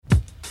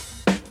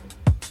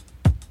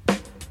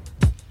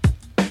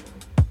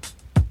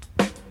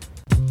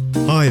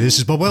this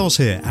is Bob Wells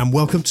here, and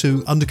welcome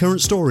to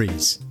Undercurrent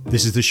Stories.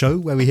 This is the show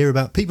where we hear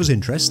about people's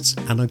interests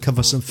and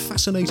uncover some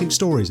fascinating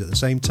stories at the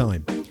same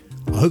time.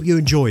 I hope you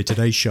enjoy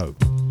today's show.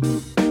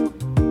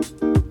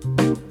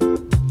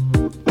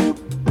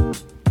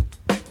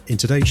 In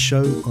today's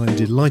show, I'm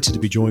delighted to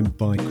be joined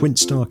by Quint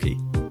Starkey.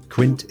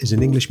 Quint is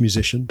an English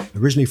musician,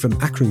 originally from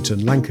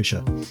Accrington,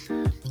 Lancashire.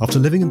 After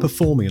living and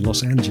performing in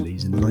Los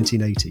Angeles in the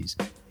 1980s,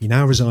 he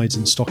now resides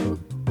in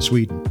Stockholm,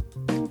 Sweden.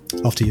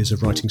 After years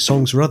of writing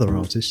songs for other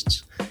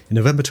artists, in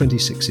November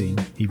 2016,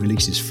 he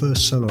released his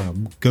first solo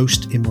album,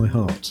 Ghost in My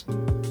Heart,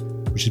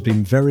 which has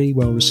been very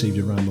well received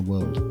around the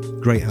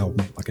world. Great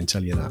album, I can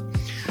tell you that.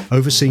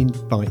 Overseen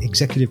by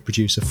executive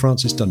producer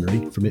Francis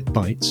Dunnery from It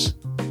Bites,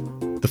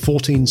 the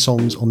 14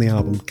 songs on the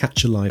album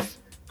capture life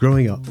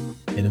growing up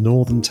in a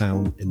northern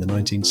town in the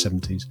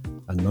 1970s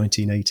and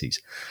 1980s.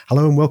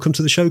 Hello and welcome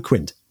to the show,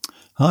 Quint.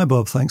 Hi,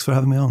 Bob. Thanks for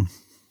having me on.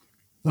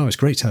 Oh, it's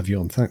great to have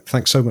you on.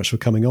 Thanks so much for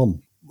coming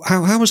on.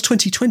 How was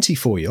 2020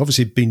 for you?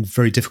 Obviously, it's been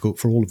very difficult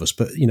for all of us,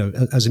 but you know,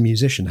 as a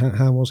musician,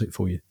 how was it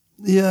for you?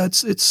 Yeah,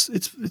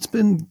 it's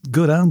been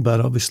good and bad,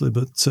 obviously.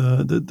 But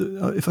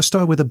if I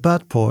start with the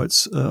bad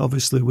parts,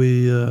 obviously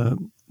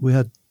we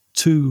had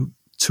 2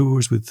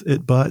 tours with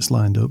It Bites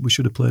lined up. We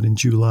should have played in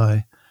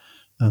July,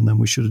 and then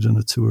we should have done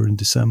a tour in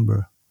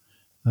December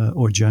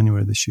or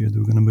January this year. They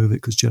were going to move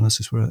it because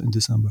Genesis were out in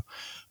December.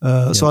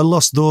 So I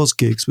lost those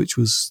gigs, which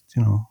was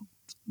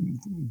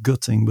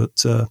gutting,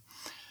 but.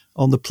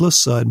 On the plus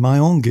side, my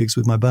own gigs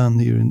with my band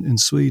here in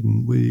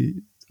Sweden,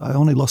 I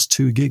only lost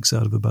 2 gigs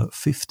out of about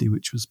 50,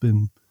 which has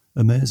been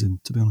amazing,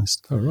 to be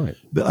honest. Oh, right.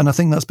 And I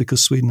think that's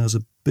because Sweden has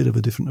a bit of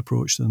a different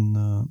approach than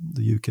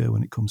the UK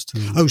when it comes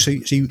to... Oh, so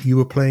you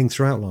were playing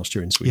throughout last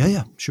year in Sweden?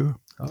 Yeah, sure.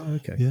 Oh,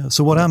 okay. Yeah.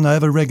 So what happened, I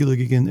have a regular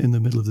gig in the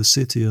middle of the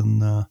city,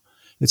 and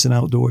it's an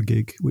outdoor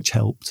gig, which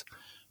helped.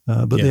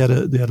 But they had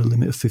a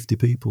limit of 50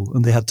 people,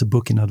 and they had to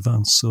book in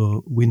advance.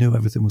 So we knew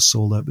everything was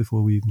sold out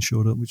before we even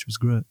showed up, which was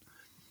great.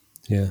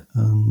 Yeah,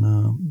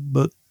 and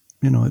but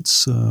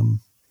it's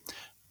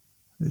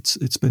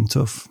been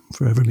tough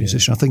for every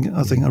musician. I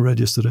think I read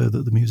yesterday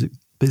that the music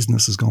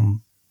business has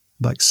gone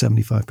back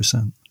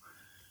 75%.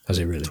 Has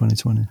it really?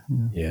 2020.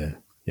 Yeah.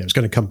 It's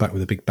going to come back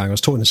with a big bang. I was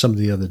talking to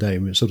somebody the other day,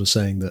 and we were sort of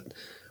saying that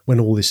when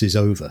all this is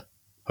over,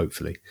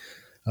 hopefully,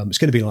 it's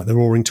going to be like the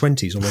Roaring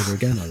Twenties all over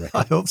again. I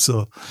reckon. I hope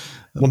so.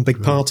 One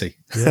big party.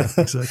 Yeah,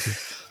 exactly.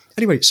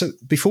 Anyway, so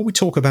before we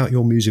talk about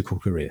your musical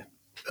career.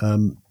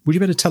 Would you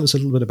better tell us a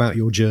little bit about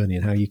your journey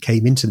and how you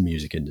came into the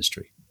music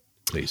industry,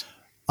 please?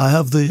 I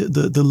have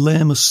the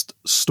lamest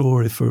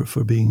story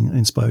for being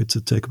inspired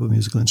to take up a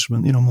musical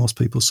instrument. You know, most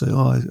people say,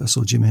 oh, I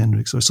saw Jimi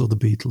Hendrix or I saw the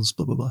Beatles,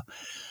 blah, blah, blah.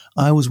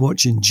 I was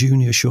watching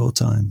Junior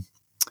Showtime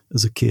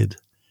as a kid,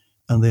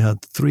 and they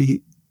had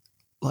 3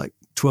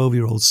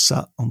 12-year-olds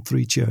sat on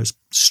 3 chairs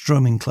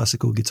strumming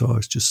classical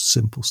guitars, just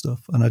simple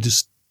stuff. And I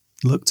just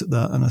looked at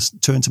that and I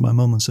turned to my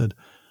mum and said,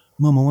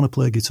 Mum, I want to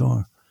play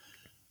guitar.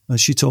 And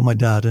she told my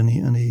dad, and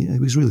he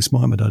was really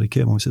smart, my dad. He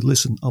came on and said,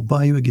 listen, I'll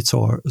buy you a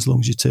guitar as long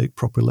as you take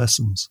proper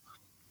lessons.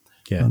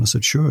 Yeah. And I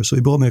said, sure. So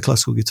he bought me a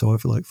classical guitar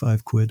for like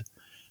 £5.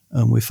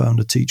 And we found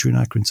a teacher in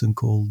Accrington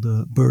called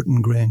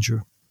Burton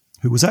Granger,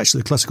 who was actually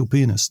a classical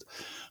pianist,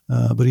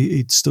 but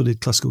he'd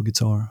studied classical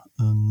guitar.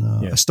 And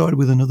I started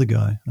with another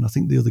guy, and I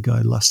think the other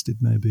guy lasted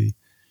maybe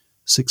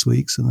 6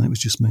 weeks, and then it was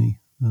just me.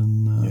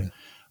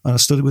 And I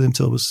studied with him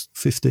till I was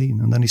 15.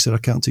 And then he said, I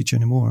can't teach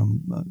anymore.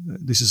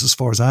 This is as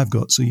far as I've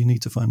got, so you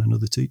need to find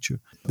another teacher.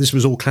 This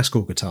was all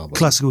classical guitar?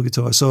 Classical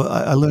guitar. So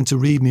I learned to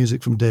read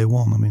music from day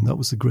one. I mean, that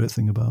was the great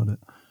thing about it.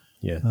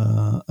 Yeah.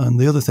 And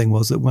the other thing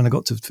was that when I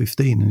got to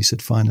 15 and he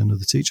said, find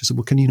another teacher, I said,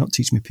 well, can you not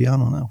teach me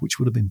piano now? Which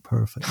would have been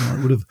perfect. You know,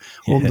 it would have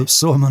opened up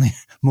so many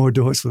more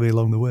doors for me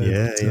along the way.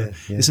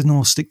 He said,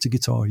 no, stick to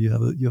guitar. You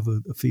have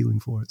a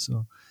feeling for it.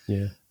 So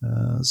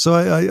so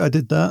I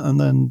did that. And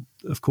then,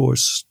 of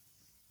course,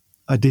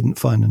 I didn't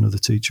find another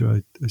teacher.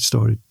 I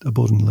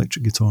bought an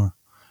electric guitar,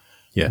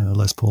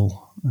 Les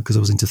Paul, because I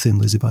was into Thin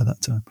Lizzy by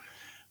that time.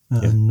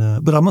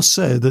 And but I must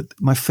say that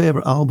my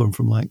favourite album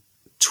from like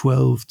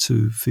 12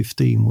 to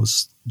 15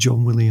 was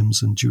John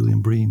Williams and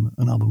Julian Bream,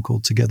 an album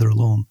called Together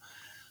Alone,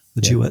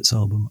 the duets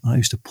album. And I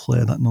used to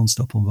play that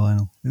non-stop on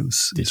vinyl. It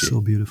was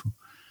so beautiful.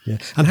 Yeah.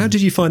 And how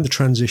did you find the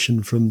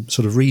transition from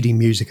sort of reading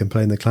music and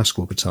playing the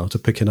classical guitar to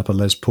picking up a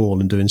Les Paul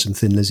and doing some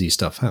Thin Lizzy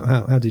stuff?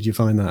 How did you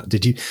find that?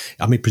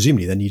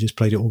 Presumably then you just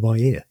played it all by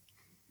ear.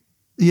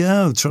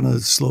 Yeah, trying to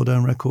slow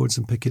down records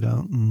and pick it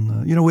out.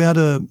 And, we had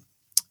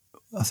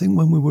I think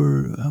when we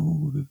were, how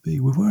old would we be?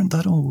 We weren't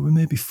that old. We were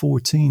maybe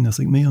 14. I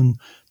think me and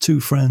 2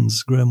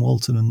 friends, Graham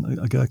Walton and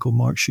a guy called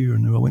Mark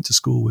Sheeran, who I went to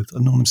school with.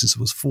 I've known him since I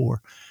was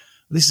 4.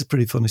 This is a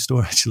pretty funny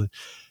story, actually.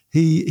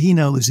 He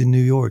now lives in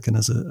New York and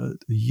has a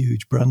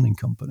huge branding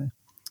company.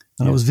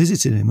 And I was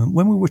visiting him. And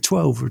when we were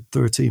 12 or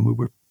 13, we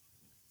were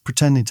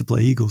pretending to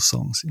play Eagles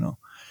songs,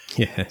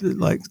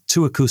 like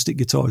 2 acoustic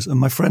guitars. And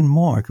my friend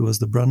Mark, who has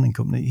the branding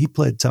company, he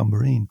played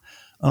tambourine.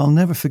 And I'll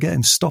never forget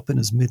him stopping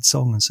us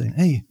mid-song and saying,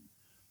 hey,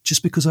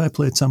 just because I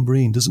play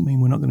tambourine doesn't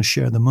mean we're not going to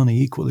share the money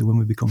equally when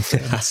we become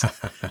famous.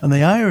 And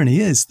the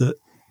irony is that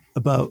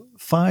about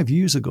 5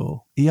 years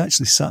ago, he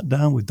actually sat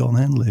down with Don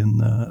Henley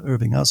and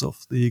Irving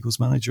Azoff, the Eagles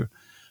manager,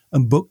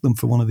 and booked them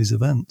for one of his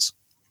events.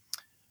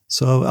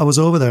 So I was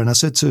over there and I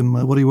said to him,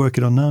 what are you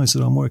working on now? He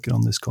said, I'm working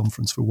on this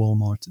conference for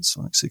Walmart. It's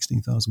like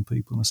 16,000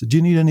 people. And I said, do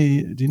you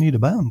need a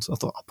band? I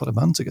thought, I'll put a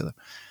band together.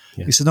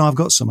 Yeah. He said, no, I've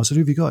got some. I said,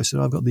 who have you got? He said,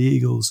 I've got the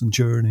Eagles and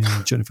Journey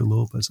and Jennifer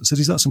Lopez. I said,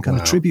 is that some kind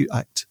of tribute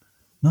act?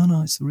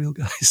 No, it's the real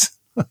guys.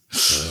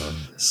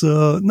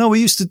 So no, we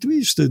used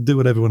to do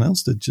what everyone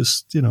else did.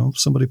 Just,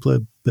 somebody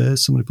played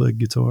bass, somebody played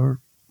guitar,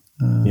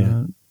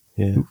 and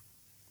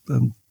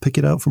pick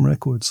it out from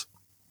records.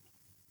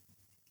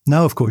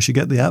 Now, of course, you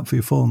get the app for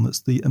your phone that's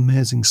the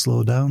amazing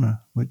slow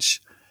downer, which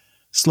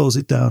slows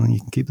it down and you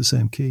can keep the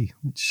same key.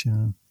 Which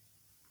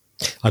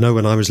I know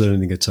when I was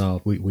learning the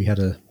guitar, we had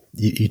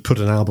you'd put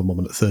an album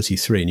on at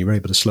 33 and you were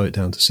able to slow it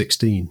down to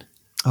 16.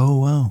 Oh,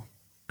 wow.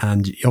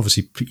 And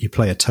obviously you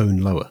play a tone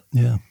lower.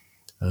 Yeah.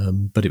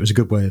 But it was a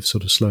good way of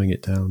sort of slowing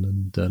it down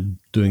and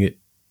doing it,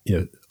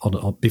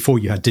 on before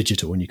you had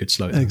digital and you could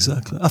slow it down.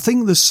 Exactly. I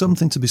think there's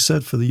something to be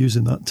said for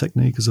using that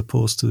technique as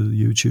opposed to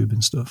YouTube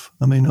and stuff.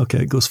 I mean,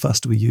 okay, it goes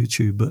faster with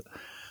YouTube, but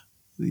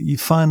you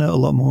find out a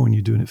lot more when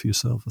you're doing it for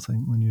yourself, I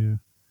think, when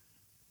you're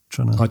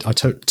trying to... I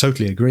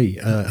totally agree.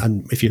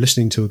 And if you're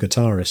listening to a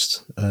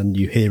guitarist and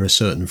you hear a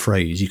certain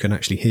phrase, you can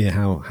actually hear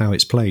how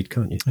it's played,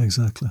 can't you?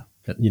 Exactly.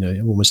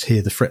 You almost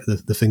hear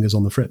the fingers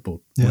on the fretboard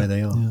where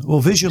they are. Yeah.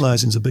 Well,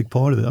 visualizing is a big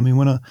part of it. I mean,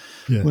 when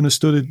I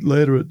studied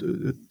later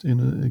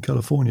in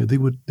California, they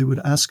would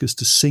ask us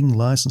to sing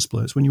license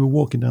plates. When you were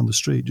walking down the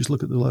street, just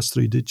look at the last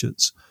 3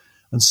 digits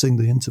and sing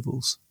the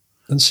intervals.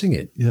 And sing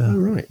it? Yeah. Oh,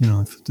 right.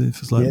 If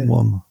it's like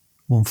 1-4-2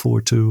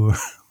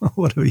 or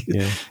whatever,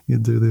 you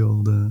do the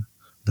old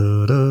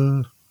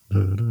da-da.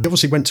 You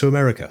obviously went to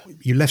America.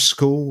 You left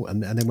school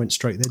and then went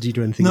straight there. Did you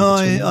do anything? No,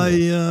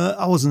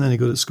 I wasn't any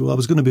good at school. I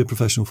was going to be a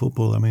professional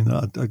footballer. I mean,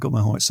 I got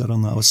my heart set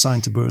on that. I was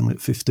signed to Burnley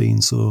at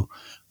 15, so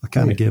I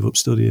kind of gave up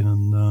studying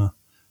and I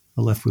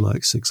left with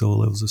like 6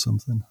 O-levels or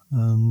something.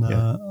 And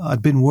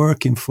I'd been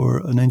working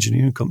for an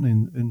engineering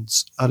company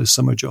at a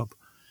summer job,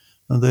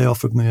 and they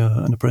offered me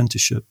an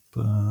apprenticeship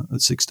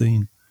at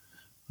 16.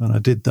 And I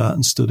did that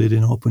and studied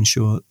in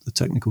Openshaw at the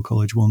Technical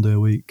College 1 day a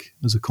week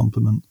as a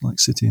complement, like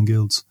City and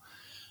Guilds.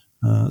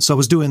 So I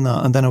was doing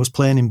that, and then I was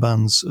playing in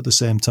bands at the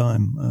same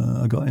time.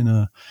 I got in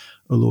a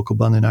local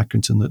band in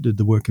Accrington that did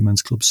the working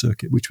men's club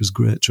circuit, which was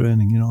great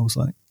training. I was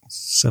like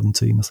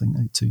 17, I think,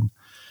 18.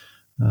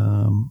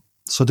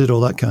 So I did all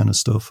that kind of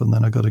stuff, and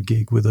then I got a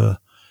gig with a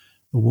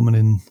woman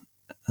in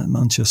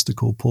Manchester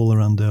called Paula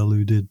Randell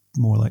who did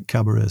more like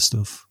cabaret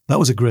stuff. That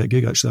was a great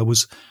gig, actually.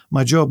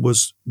 My job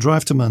was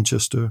drive to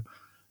Manchester,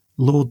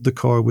 load the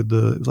car with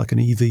it was like an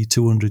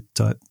EV200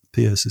 type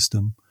PA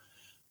system.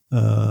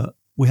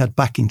 We had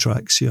backing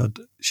tracks.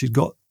 She'd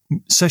got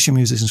session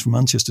musicians from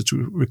Manchester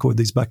to record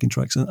these backing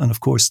tracks. And of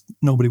course,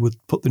 nobody would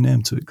put their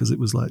name to it because it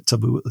was like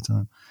taboo at the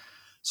time.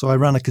 So I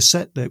ran a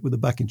cassette deck with the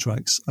backing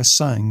tracks. I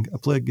sang, I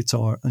played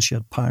guitar, and she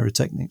had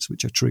pyrotechnics,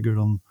 which I triggered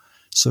on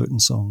certain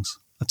songs.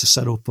 I had to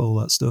set up all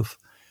that stuff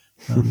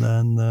and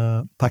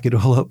then pack it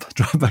all up,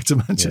 drive back to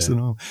Manchester.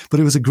 Yeah. But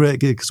it was a great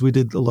gig because we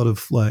did a lot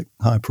of like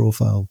high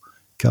profile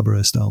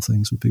cabaret style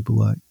things with people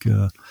like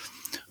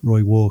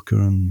Roy Walker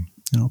and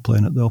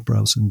playing at the Opera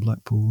House in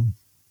Blackpool.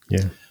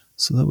 Yeah.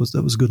 So that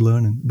was good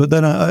learning. But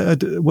then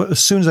as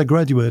soon as I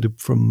graduated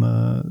from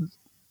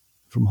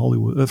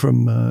Hollywood,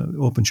 from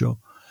Openshaw,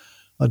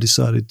 I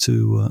decided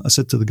to. I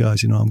said to the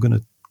guys, I'm going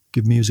to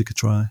give music a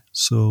try.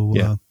 So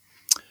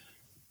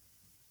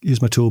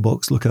here's my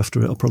toolbox. Look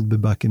after it. I'll probably be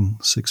back in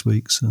 6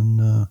 weeks.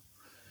 And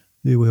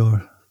here we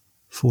are,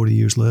 40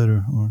 years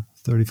later, or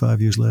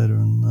 35 years later,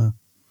 and.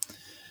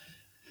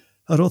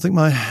 I don't think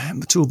my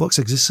toolbox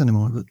exists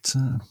anymore. But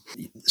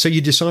so you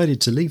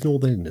decided to leave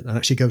Northern and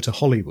actually go to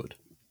Hollywood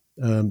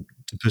to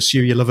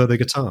pursue your love of the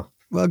guitar.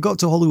 Well, I got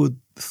to Hollywood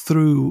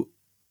through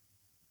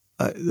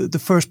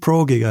the first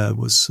pro gig I had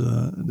was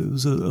there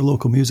was a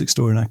local music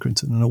store in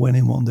Accrington, and I went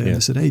in one day and they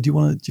said, "Hey, do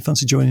you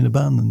fancy joining a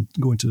band and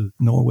going to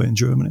Norway and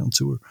Germany on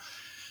tour?"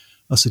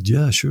 I said,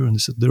 "Yeah, sure." And they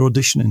said they're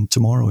auditioning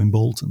tomorrow in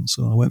Bolton,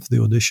 so I went for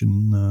the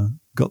audition and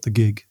got the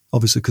gig.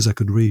 Obviously, because I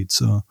could read,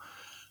 so.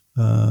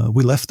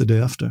 We left the day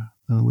after,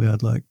 and we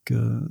had like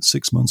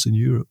 6 months in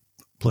Europe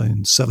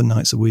playing 7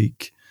 nights a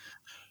week,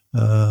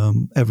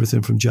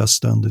 everything from jazz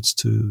standards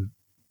to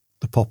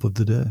the pop of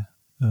the day.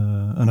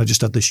 And I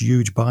just had this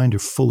huge binder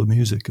full of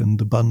music, and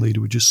the band leader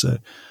would just say,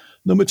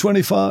 "Number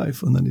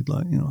 25," and then he'd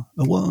like,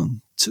 a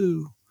 1,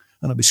 2,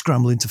 and I'd be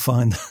scrambling to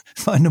find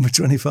number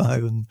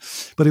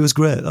 25. But it was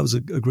great. That was a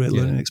great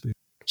learning experience.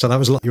 So that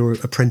was like your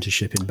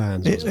apprenticeship in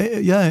bands, wasn't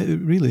it?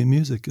 Really, in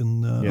music.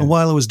 And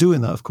while I was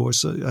doing that, of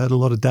course, I had a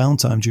lot of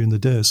downtime during the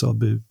day, so I'd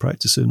be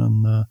practicing.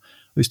 And I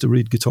used to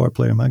read Guitar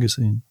Player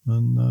magazine,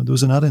 and there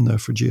was an ad in there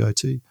for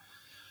GIT.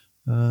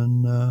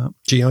 And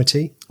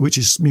GIT? Which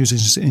is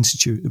Music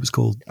Institute. It was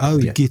called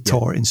the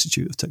Guitar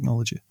Institute of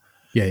Technology.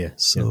 Yeah.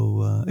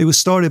 So it was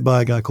started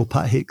by a guy called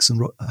Pat Hicks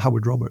and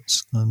Howard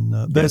Roberts.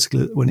 And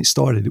basically, when it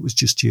started, it was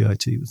just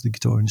GIT. It was the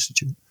Guitar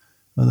Institute.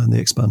 And then they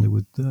expanded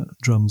with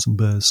drums and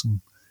bass and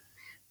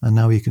And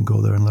now you can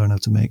go there and learn how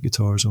to make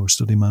guitars or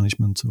study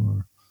management.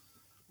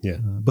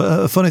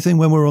 But a funny thing,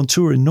 when we were on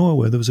tour in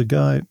Norway, there was a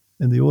guy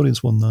in the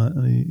audience one night,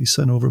 and he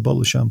sent over a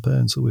bottle of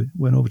champagne. So we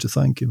went over to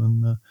thank him,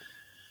 and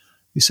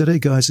he said, "Hey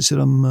guys," he said,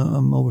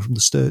 "I'm over from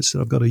the States. He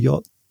said, I've got a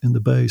yacht in the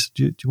bay. So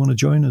do you want to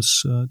join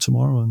us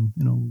tomorrow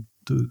and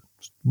do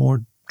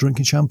more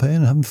drinking champagne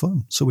and having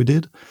fun?" So we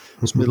did.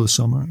 It was middle of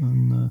summer,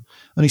 and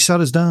he sat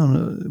us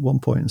down at one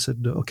point and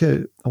said,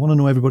 "Okay, I want to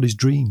know everybody's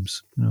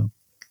dreams,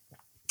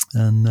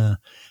 And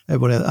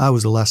everybody, I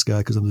was the last guy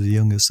because I was the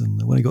youngest.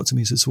 And when he got to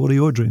me, he said, "So what are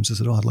your dreams?" I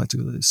said, "I'd like to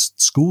go to this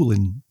school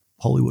in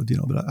Hollywood,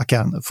 but I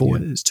can't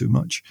afford it. It's too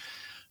much."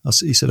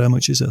 He said, "How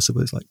much is it?" I said,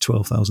 "Well, it's like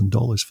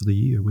 $12,000 for the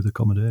year with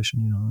accommodation,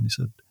 And he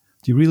said,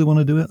 "Do you really want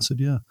to do it?" I said,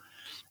 "Yeah."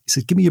 He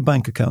said, "Give me your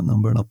bank account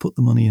number and I'll put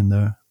the money in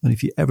there. And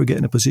if you ever get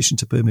in a position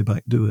to pay me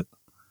back, do it."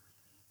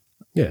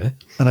 Yeah.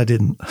 And I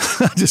didn't.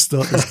 I just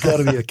thought there's got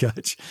to be a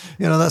catch.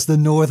 That's the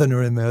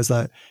northerner in me. I was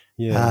like,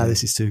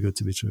 this is too good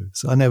to be true.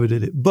 So I never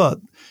did it. But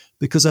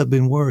because I'd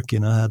been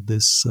working, I had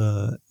this,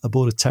 I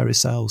bought a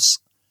terrace house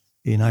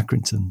in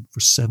Accrington for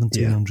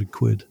 1,700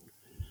 quid.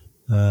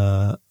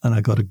 And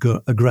I got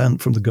a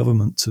grant from the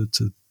government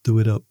to do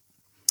it up.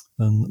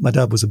 And my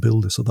dad was a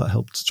builder, so that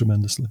helped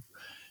tremendously.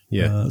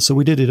 Yeah. So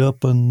we did it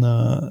up, and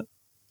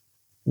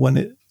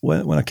when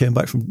I came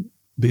back from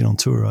being on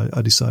tour,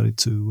 I decided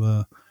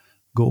to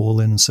go all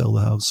in and sell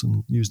the house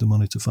and use the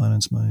money to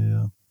finance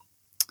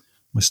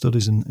my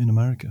studies in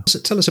America. So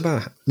tell us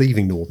about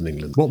leaving Northern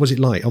England. What was it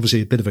like?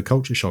 Obviously, a bit of a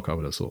culture shock, I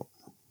would have thought.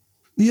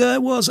 Yeah,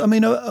 it was. I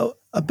mean,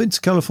 I'd been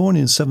to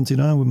California in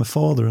 '79 with my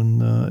father,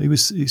 and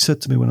he said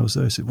to me when I was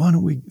there, he said, "Why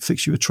don't we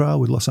fix you a trial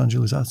with Los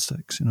Angeles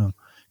Aztecs?"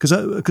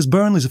 Because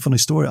Burnley's a funny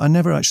story. I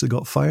never actually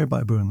got fired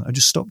by Burnley. I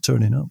just stopped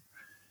turning up,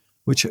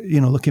 which,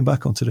 looking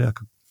back on today, I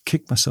could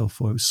kick myself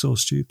for. It was so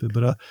stupid.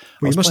 But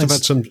you must have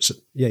had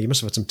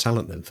some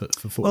talent then for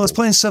football. Well, I was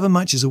playing 7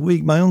 matches a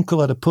week. My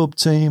uncle had a pub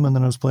team, and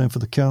then I was playing for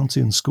the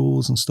county and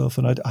schools and stuff.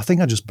 And I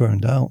think I just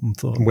burned out and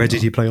thought. And where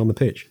did you play on the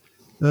pitch?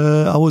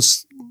 I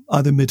was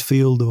either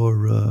midfield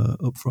or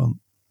up front.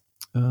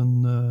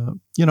 And,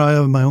 I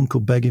had my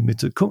uncle begging me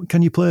to,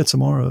 "Can you play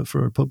tomorrow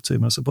for a pub team?"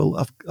 And I said, "Well,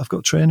 I've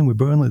got training with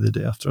Burnley the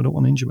day after. I don't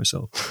want to injure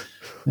myself."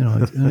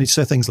 And he'd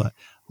say things like,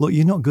 "Look,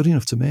 you're not good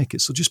enough to make it,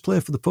 so just play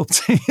for the pub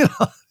team."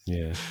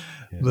 Yeah.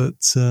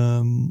 But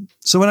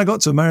so when I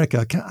got to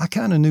America, I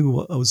kind of knew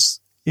what I was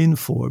in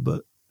for,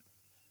 but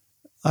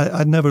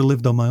I'd never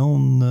lived on my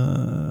own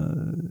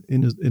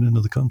in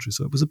another country.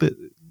 So it was a bit,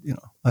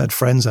 I had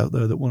friends out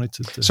there that wanted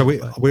to so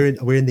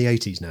we're in the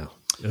 80s now.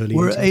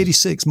 We're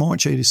 86,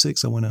 March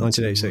 86. I went out.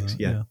 1986.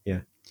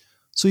 Yeah.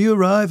 So you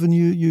arrive and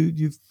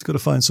you've got to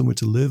find somewhere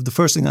to live. The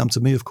first thing that happened to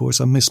me, of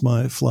course, I missed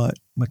my flight,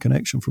 my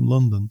connection from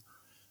London.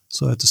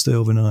 So I had to stay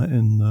overnight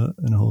in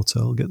a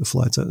hotel, get the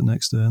flight out the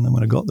next day. And then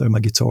when I got there, my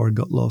guitar had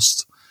got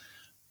lost.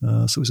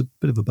 So it was a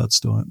bit of a bad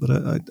start. But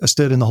I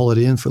stayed in the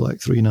Holiday Inn for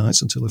like 3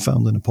 nights until I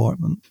found an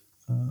apartment.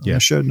 I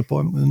shared an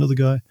apartment with another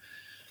guy.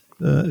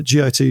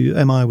 GIT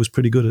MI was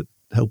pretty good at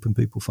helping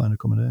people find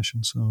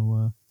accommodation.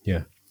 So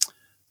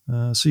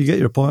so you get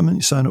your apartment,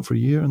 you sign up for a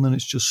year, and then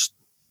it's just,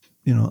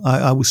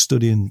 I was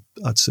studying,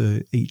 I'd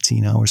say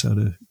 18 hours out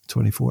of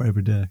 24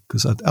 every day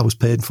because I was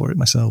paying for it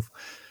myself.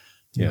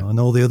 And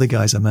all the other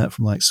guys I met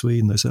from like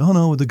Sweden, they said, "Oh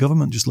no, the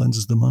government just lends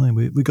us the money.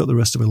 We got the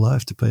rest of our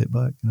life to pay it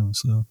back."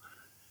 So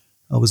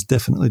I was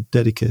definitely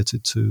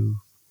dedicated to,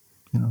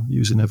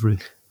 using every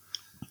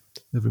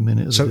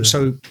minute of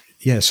the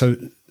day. So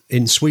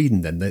in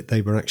Sweden then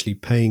they were actually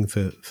paying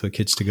for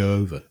kids to go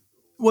over.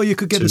 Well, you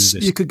could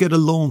get a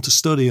loan to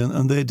study,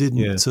 and they didn't.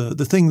 Yeah.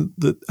 The thing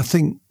that I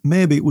think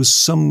maybe it was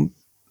some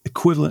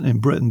equivalent in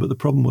Britain, but the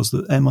problem was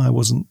that MI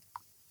wasn't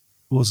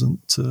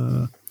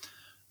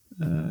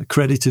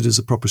credited as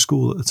a proper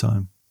school at the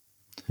time.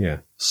 Yeah.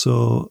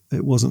 So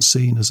it wasn't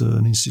seen as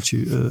an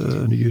institute,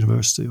 a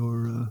university,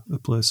 or a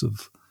place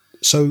of.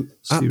 So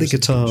at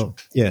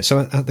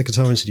the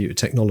Guitar Institute of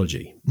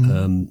Technology,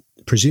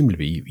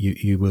 presumably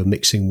you were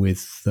mixing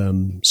with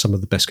some of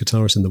the best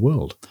guitarists in the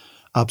world.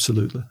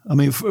 Absolutely. I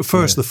mean,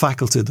 first the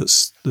faculty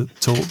that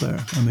taught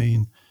there. I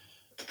mean,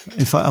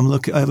 in fact,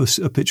 I have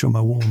a picture on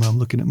my wall now. I'm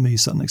looking at me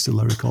sat next to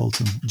Larry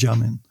Carlton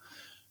jamming.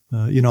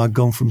 I'd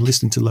gone from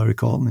listening to Larry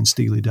Carlton in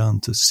Steely Dan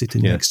to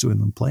sitting next to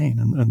him and playing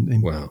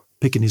and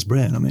picking his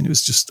brain. I mean, it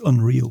was just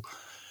unreal.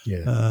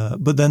 Yeah.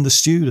 But then the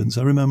students,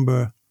 I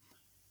remember.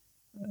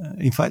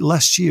 In fact,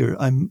 last year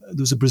there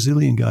was a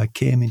Brazilian guy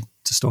came into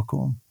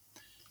Stockholm,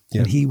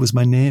 and he was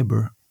my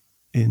neighbour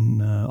in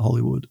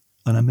Hollywood.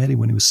 And I met him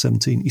when he was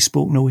 17. He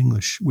spoke no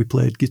English. We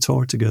played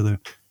guitar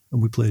together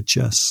and we played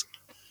chess.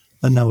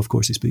 And now, of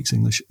course, he speaks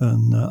English.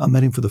 And I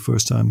met him for the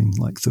first time in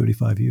like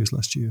 35 years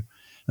last year.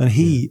 And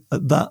he,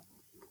 at that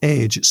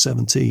age, at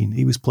 17,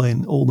 he was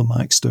playing all the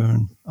Mike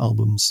Stern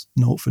albums,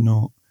 note for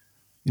note.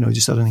 He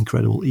just had an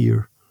incredible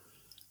ear.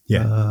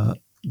 Yeah.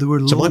 There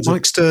were so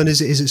Mike Stern, is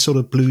it sort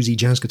of bluesy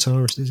jazz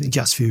guitarist, is he?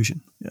 Jazz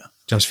fusion, yeah.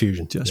 Jazz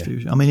fusion.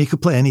 I mean, he could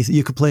play anything.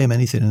 You could play him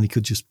anything and he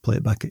could just play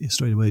it back at you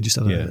straight away. He just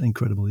had an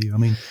incredible ear. I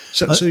mean...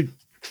 So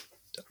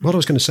what I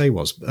was going to say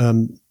was,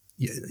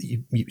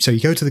 so you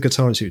go to the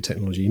Guitar Institute of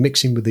Technology, you're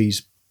mixing with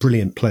these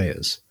brilliant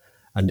players,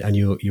 and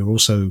you're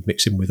also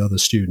mixing with other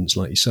students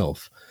like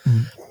yourself.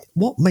 Mm.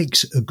 What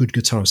makes a good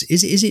guitarist?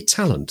 Is it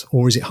talent,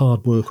 or is it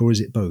hard work, or is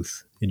it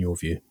both, in your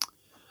view?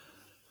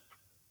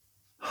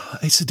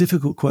 It's a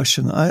difficult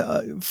question.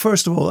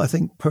 First of all, I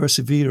think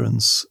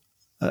perseverance.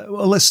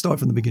 Well, let's start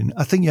from the beginning.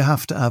 I think you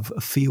have to have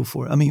a feel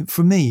for it. I mean,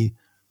 for me,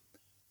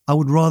 I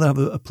would rather have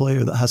a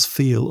player that has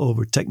feel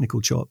over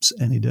technical chops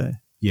any day.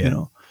 Yeah. You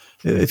know,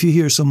 if you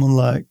hear someone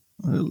like,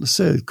 let's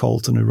say,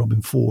 Colton or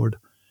Robin Ford,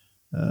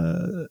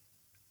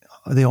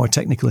 they are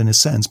technical in a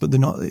sense, but they're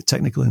not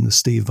technical in the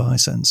Steve Vai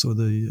sense or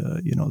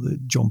the the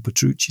John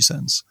Petrucci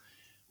sense.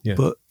 Yeah.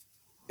 But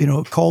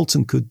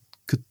Colton could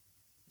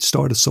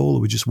start a solo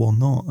with just one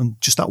note, and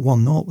just that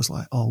one note was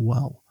like, oh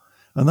wow.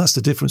 And that's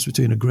the difference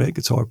between a great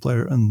guitar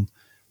player and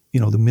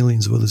the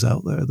millions of others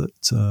out there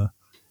that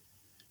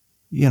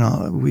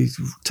we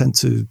tend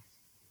to.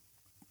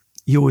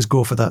 You always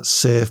go for that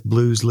safe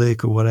blues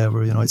lick or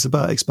whatever. It's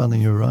about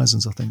expanding your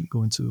horizons, I think,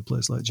 going to a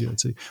place like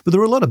GIT. But there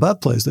were a lot of bad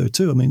players there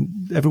too. I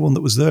mean, everyone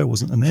that was there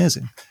wasn't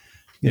amazing.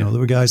 There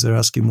were guys there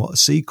asking what a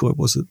C chord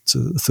was at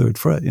the third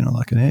fret,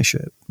 like an A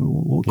shape.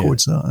 What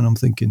chord's that? And I'm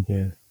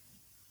thinking,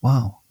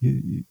 wow,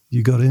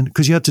 you got in.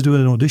 Because you had to do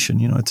an audition,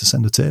 had to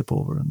send a tape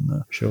over.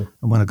 And sure.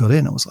 And when I got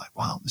in, I was like,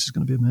 wow, this is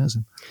going to be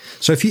amazing.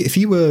 So if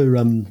you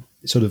were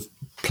sort of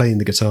playing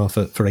the guitar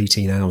for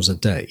 18 hours a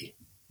day,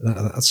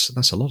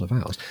 that's a lot of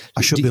hours.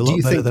 I should be a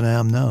lot better than I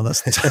am now.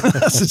 That's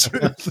the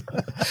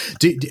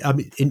truth. I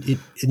mean,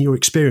 in your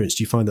experience,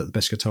 do you find that the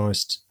best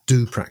guitarists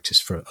do practice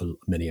for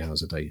many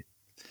hours a day?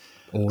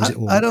 Or is it?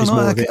 I don't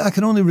know. I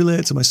can only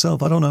relate to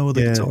myself. I don't know how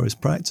the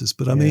guitarists practice,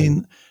 but I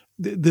mean,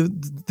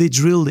 they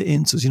drilled it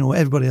into us.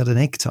 Everybody had an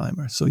egg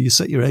timer, so you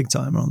set your egg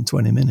timer on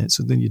 20 minutes,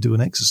 and then you do an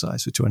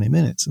exercise for 20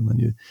 minutes, and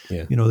then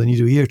then you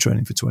do ear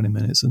training for 20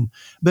 minutes, and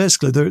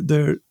basically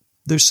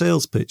their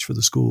sales pitch for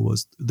the school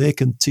was they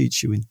can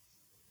teach you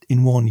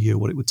in 1 year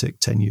what it would take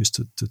 10 years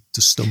to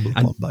stumble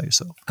upon by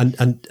yourself.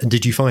 And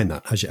did you find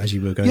that as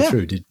you were going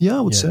through?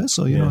 I would say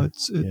so.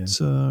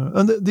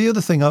 And the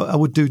other thing I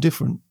would do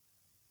different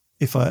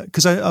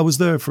because I was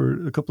there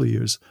for a couple of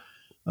years,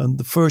 and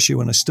the first year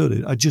when I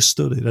studied, I just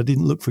studied. I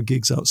didn't look for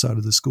gigs outside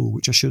of the school,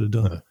 which I should have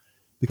done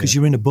because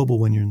you're in a bubble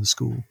when you're in the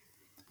school.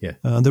 Yeah,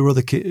 and there were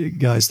other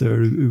guys there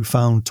who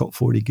found top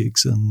 40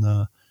 gigs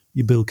and.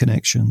 You build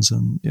connections,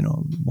 and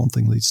one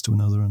thing leads to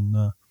another. And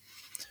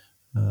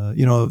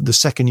the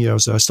second year I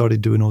was there, I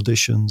started doing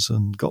auditions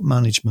and got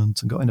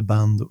management and got in a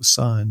band that was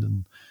signed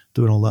and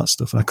doing all that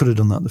stuff. And I could have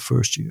done that the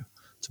first year,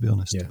 to be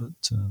honest. Yeah.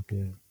 But,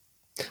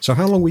 So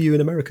how long were you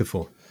in America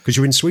for? Because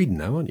you're in Sweden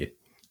now, aren't you?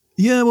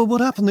 Yeah. Well, what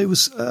happened? It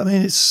was. I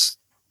mean, it's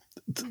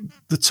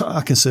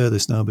I can say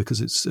this now because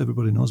it's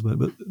everybody knows about it.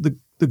 But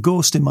the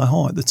Ghost in My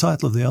Heart, the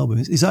title of the album,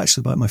 is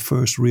actually about my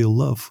first real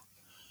love.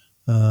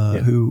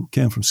 Who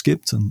came from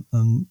Skipton,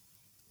 and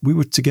we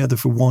were together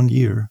for 1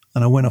 year,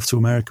 and I went off to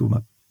America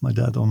with my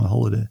dad on a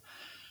holiday,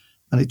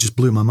 and it just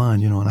blew my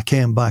mind, and I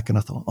came back and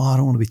I thought, I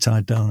don't want to be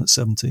tied down at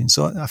 17.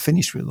 So I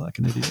finished really like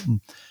an idiot, and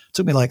it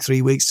took me like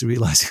 3 weeks to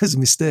realize it was a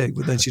mistake,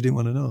 but then she didn't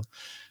want to know.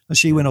 And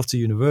she went off to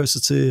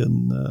university,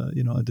 and,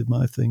 I did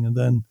my thing, and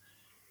then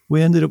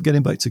we ended up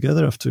getting back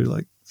together after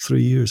like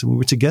 3 years, and we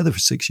were together for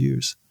 6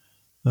 years.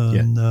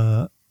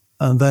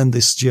 And then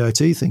this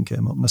GIT thing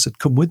came up, and I said,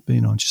 "Come with me,"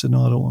 And she said,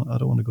 "No, I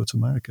don't want to go to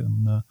America."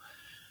 And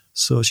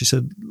so she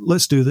said,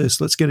 "Let's do this.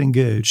 Let's get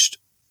engaged.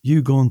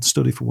 You go and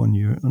study for 1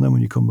 year, and then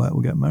when you come back,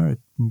 we'll get married."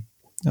 And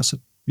I said,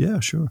 "Yeah,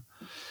 sure."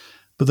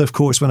 But of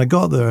course, when I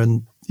got there,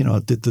 and I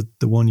did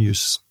the 1 year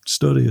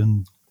study,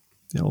 and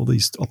all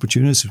these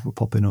opportunities were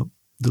popping up,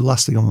 the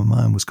last thing on my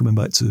mind was coming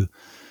back to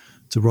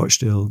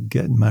Rochdale,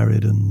 getting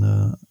married, and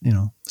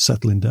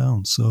settling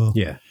down. So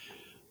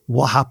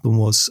what happened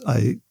was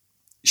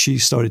she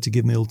started to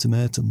give me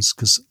ultimatums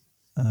because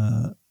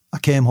I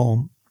came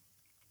home.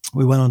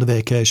 We went on a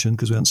vacation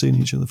because we hadn't seen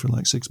each other for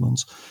like 6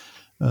 months.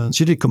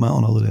 She did come out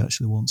on holiday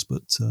actually once,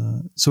 but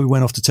so we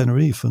went off to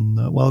Tenerife. And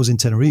while I was in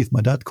Tenerife,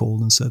 my dad called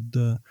and said,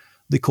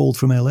 they called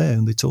from LA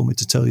and they told me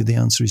to tell you the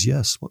answer is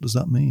yes. What does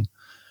that mean?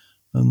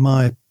 And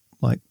my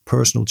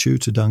personal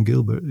tutor, Dan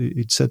Gilbert,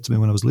 he'd said to me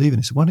when I was leaving,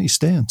 he said, "Why don't you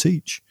stay and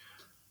teach?"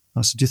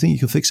 I said, "Do you think you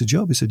can fix a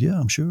job?" He said, "Yeah,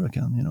 I'm sure I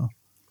can,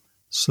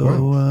 So...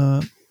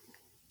 Wow.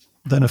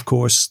 Then, of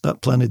course,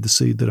 that planted the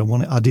seed that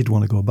I did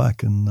want to go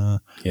back. And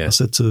I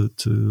said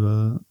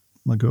to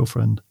my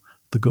girlfriend,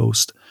 the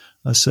Ghost,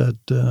 I said,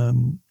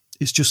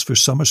 it's just for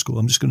summer school.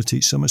 I'm just going to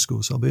teach summer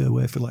school, so I'll be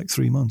away for like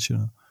 3 months,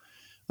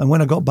 And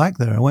when I got back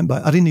there, I went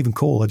back. I didn't even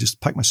call. I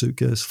just packed my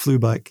suitcase, flew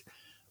back.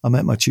 I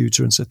met my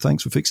tutor and said,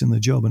 "Thanks for fixing the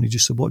job." And he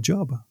just said, "What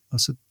job?" I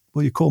said,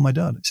 "Well, you called my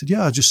dad." He said,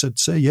 "Yeah." I just said,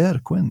 "Say yeah to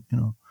Quint,"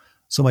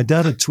 So my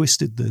dad had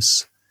twisted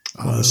this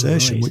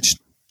conversation, which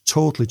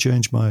totally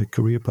changed my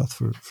career path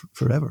for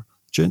forever.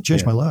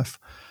 Changed my life.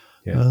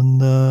 Yeah.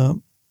 And,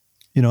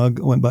 I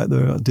went back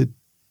there.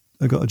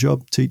 I got a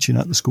job teaching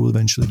at the school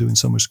eventually, doing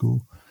summer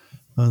school.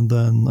 And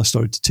then I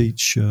started to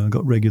teach,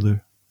 got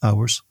regular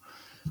hours.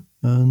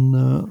 And,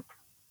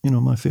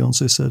 my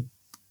fiance said,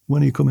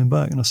 "When are you coming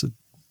back?" And I said,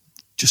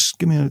 just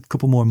give me a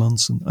couple more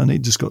months. And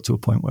it just got to a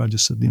point where I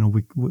just said,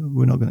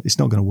 we're not going to, it's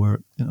not going to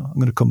work. I'm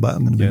going to come back.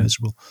 I'm going to be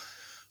miserable.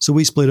 So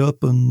we split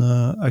up, and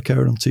I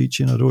carried on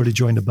teaching. I'd already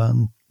joined a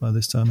band by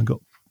this time and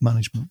got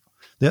management.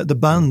 The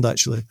band,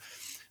 actually,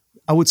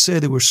 I would say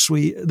they were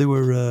sweet. They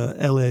were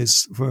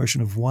LA's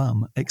version of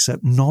Wham,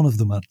 except none of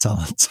them had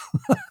talent.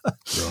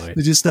 Right.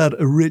 They just had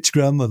a rich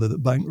grandmother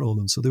that bankrolled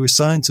them. So they were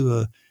signed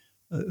to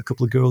a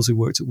couple of girls who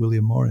worked at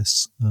William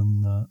Morris,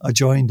 and I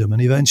joined them.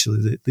 And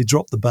eventually they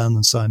dropped the band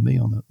and signed me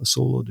on a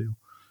solo deal.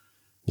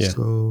 Yeah.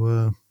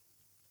 So,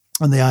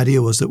 and the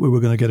idea was that we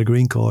were going to get a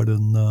green card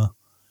and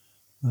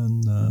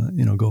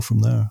go from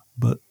there.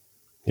 But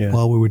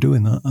while we were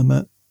doing that, I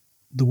met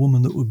the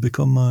woman that would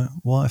become my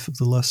wife of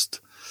the last.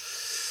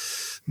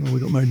 We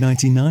got married in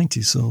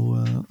 1990, so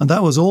and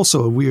that was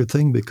also a weird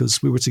thing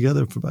because we were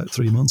together for about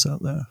 3 months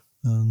out there,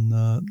 and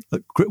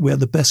we had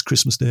the best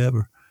Christmas day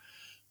ever.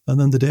 And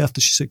then the day after,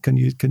 she said, "Can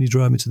you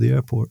drive me to the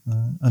airport?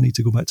 I need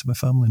to go back to my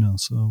family now."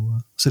 So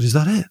I said, "Is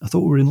that it? I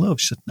thought we were in love."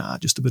 She said, "Nah,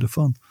 just a bit of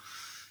fun."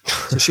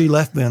 So she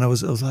left me, and I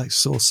was like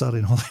so sad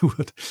in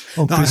Hollywood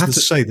on Christmas. I have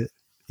to say that.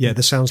 Yeah,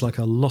 there sounds like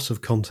a lot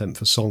of content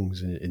for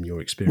songs in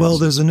your experience. Well,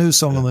 there's a new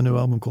song on the new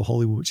album called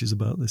Hollywood, which is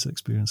about this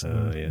experience.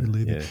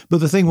 But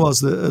the thing was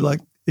that, like,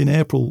 in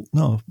April,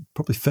 no,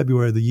 probably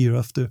February the year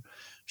after,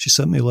 she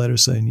sent me a letter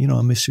saying,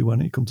 I miss you. Why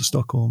don't you come to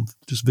Stockholm?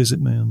 Just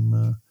visit me.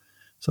 And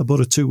so I bought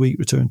a 2-week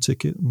return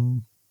ticket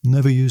and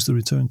never used the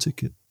return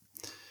ticket.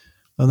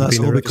 And that's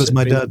all because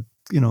my dad,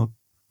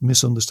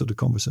 misunderstood the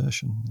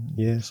conversation.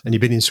 Yes. And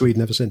you've been in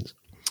Sweden ever since?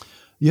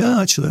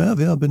 Yeah, actually, I have.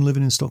 Yeah, I've been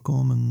living in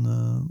Stockholm,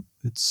 and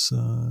it's.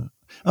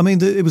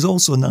 It was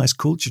also a nice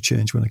culture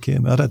change when I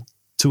came. I'd had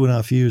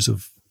 2.5 years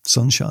of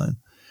sunshine,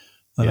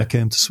 and I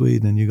came to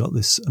Sweden, and you got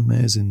this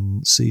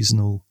amazing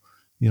seasonal.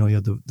 You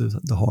had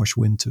the harsh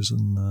winters,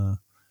 and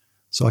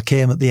so I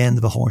came at the end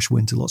of a harsh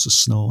winter, lots of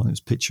snow, and it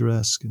was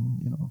picturesque,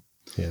 and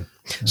Yeah.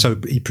 So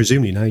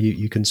presumably now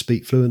you can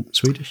speak fluent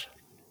Swedish.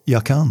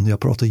 Jag kan. Jag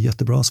pratar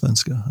jättebra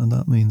svenska, and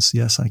that means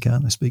yes, I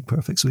can. I speak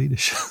perfect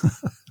Swedish.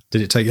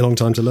 Did it take you a long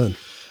time to learn?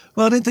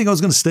 Well, I didn't think I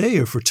was going to stay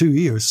here for 2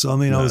 years. So,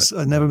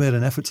 I never made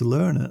an effort to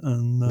learn it.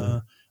 And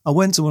I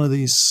went to one of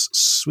these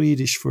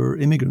Swedish for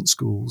immigrant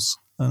schools,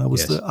 and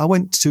I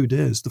went 2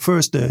 days. The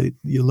first day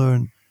you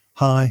learn,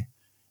 "Hi,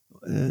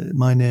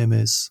 my name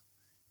is,"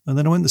 and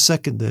then I went the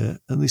second day,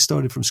 and they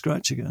started from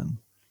scratch again.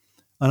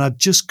 And I'd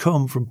just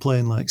come from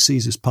playing like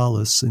Caesar's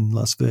Palace in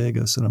Las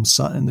Vegas, and I'm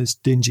sat in this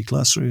dingy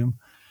classroom,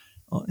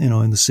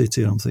 in the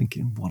city, and I'm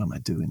thinking, what am I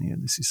doing here?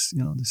 This is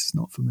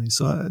not for me.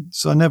 So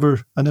I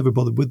never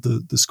bothered with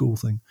the school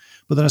thing.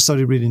 But then I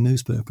started reading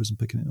newspapers and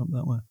picking it up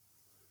that way.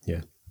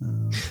 Yeah.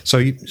 So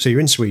you're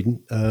in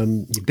Sweden.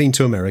 You've been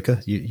to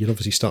America. You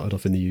obviously started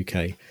off in the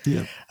UK.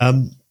 Yeah.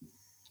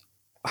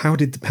 How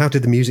did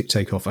the music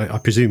take off? I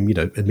presume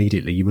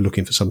immediately you were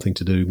looking for something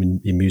to do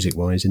in music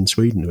wise in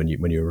Sweden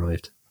when you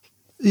arrived.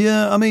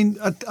 Yeah,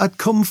 I'd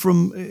come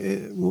from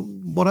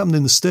what happened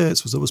in the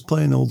States was I was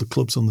playing all the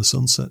clubs on the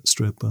Sunset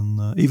Strip,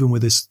 and even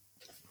with this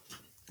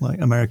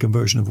like American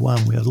version of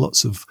Wham, we had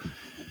lots of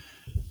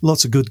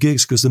good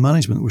gigs because the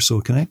management were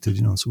so connected,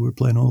 So we were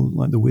playing all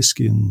like the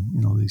Whiskey and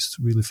these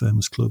really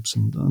famous clubs,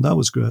 and that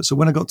was great. So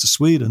when I got to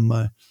Sweden,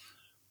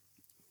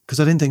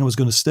 because I didn't think I was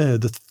going to stay,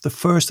 the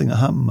first thing that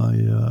happened,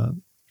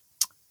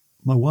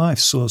 my wife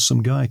saw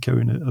some guy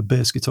carrying a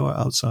bass guitar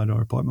outside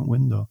our apartment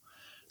window,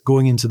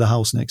 going into the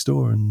house next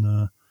door,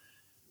 and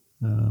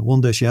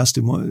one day she asked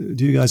him,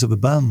 "Do you guys have a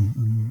band?"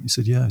 And he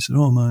said, "Yeah." I said,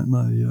 "Oh,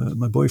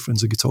 my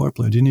boyfriend's a guitar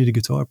player. Do you need a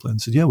guitar player?"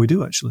 And he said, "Yeah, we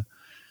do actually."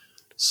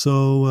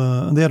 So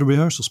and they had a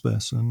rehearsal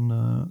space, and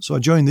so I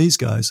joined these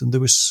guys, and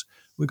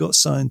we got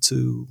signed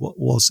to what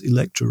was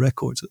Elektra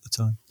Records at the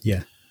time,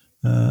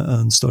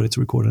 and started to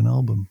record an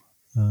album.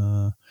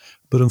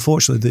 But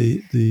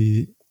unfortunately,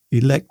 the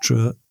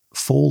Elektra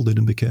folded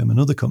and became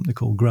another company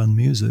called Grand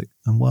Music.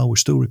 And while we're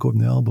still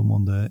recording the album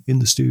one day in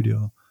the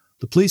studio,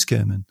 the police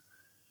came in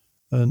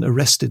and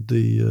arrested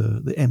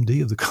the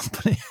MD of the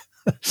company.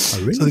 Oh,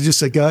 really? So they just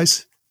said,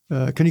 "Guys,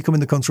 can you come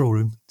in the control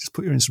room? Just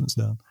put your instruments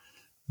down."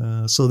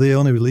 So they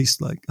only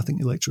released I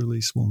think Elektra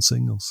released one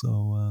single.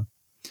 So,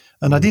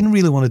 and I didn't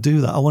really want to do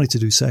that. I wanted to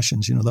do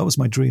sessions. That was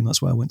my dream.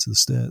 That's why I went to the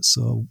States.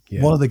 So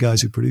one of the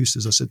guys who produced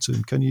us, I said to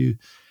him, "Can you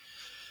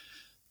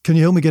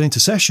help me get into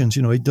sessions?"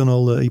 He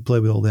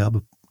played with all the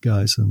ABBA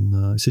guys, and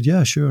he said,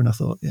 "Yeah, sure." And I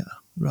thought, yeah,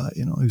 right,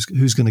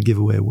 who's going to give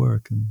away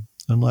work?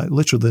 And like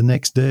literally the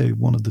next day,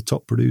 one of the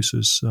top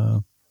producers,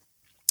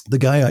 the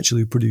guy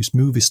actually who produced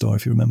Movie Star,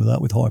 if you remember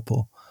that, with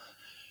Harpo.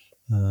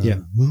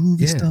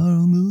 Movie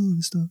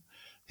Star.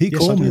 He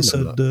called me and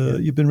said,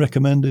 "You've been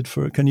recommended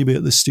can you be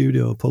at the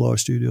studio, Polar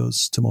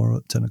Studios, tomorrow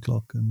at 10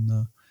 o'clock?" And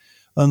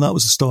that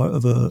was the start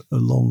of a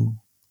long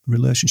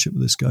relationship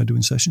with this guy,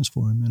 doing sessions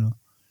for him,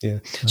 Yeah.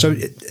 So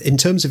in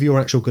terms of your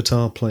actual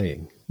guitar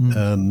playing,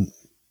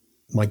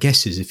 my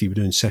guess is if you were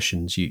doing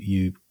sessions,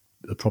 you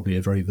are probably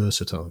a very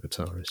versatile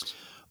guitarist.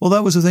 Well,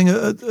 that was the thing.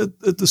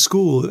 At the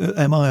school,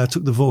 at MI, I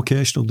took the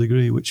vocational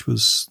degree, which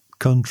was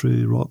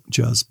country, rock,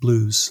 jazz,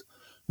 blues,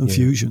 and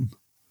fusion.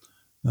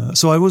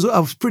 So I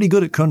was pretty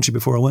good at country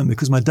before I went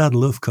because my dad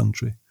loved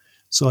country.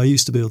 So I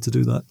used to be able to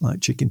do that,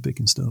 like chicken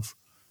picking stuff.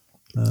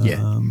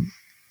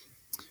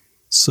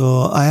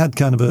 So I had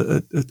kind of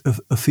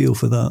a feel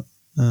for that.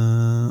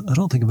 I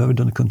don't think I've ever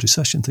done a country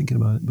session thinking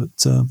about it,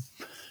 but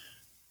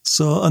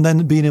and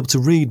then being able to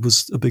read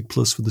was a big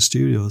plus for the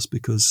studios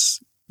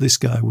because this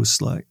guy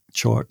was like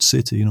chart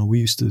city. You know, he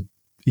used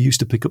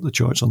to pick up the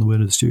charts on the way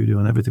to the studio,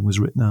 and everything was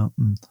written out,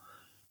 and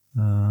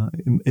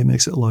it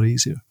makes it a lot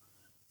easier.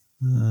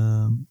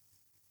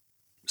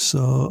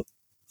 So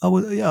I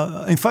was,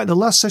 in fact, the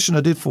last session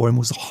I did for him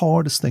was the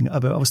hardest thing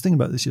ever. I was thinking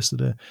about this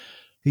yesterday.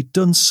 He'd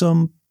done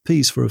some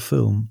piece for a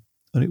film,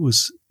 and it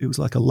was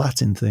like a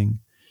Latin thing,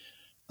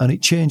 and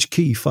it changed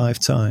key 5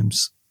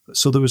 times.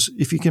 So there was,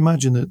 if you can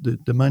imagine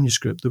the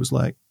manuscript, there was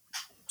like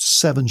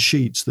 7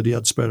 sheets that he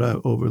had spread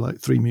out over like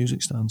 3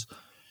 music stands.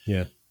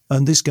 Yeah.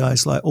 And this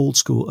guy's like old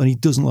school, and he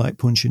doesn't like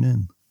punching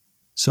in.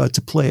 So I had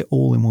to play it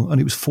all in one, and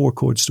it was 4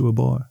 chords to a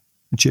bar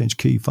and change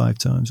key 5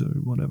 times or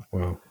whatever.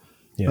 Wow.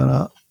 Yeah. And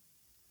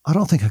I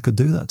don't think I could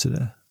do that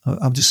today.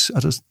 I just,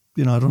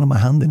 you know, I don't have my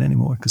hand in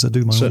anymore because I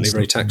do my certainly own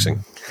very stuff.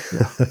 taxing.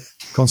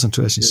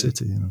 Concentration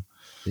city, you know.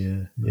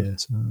 Yeah.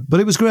 But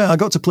it was great. I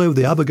got to play with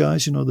the ABBA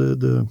guys, you know,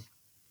 the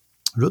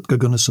Rutger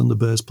Gunnarsson, the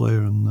bass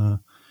player, and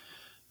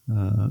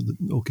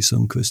Åke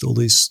Sundqvist, all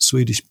these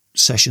Swedish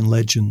session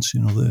legends,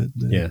 you know,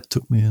 they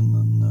took me in,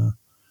 and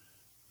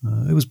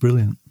it was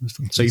brilliant. It was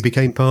fantastic. So you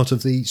became part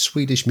of the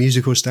Swedish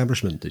musical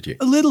establishment, did you?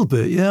 A little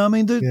bit, yeah. I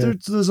mean,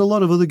 there's a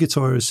lot of other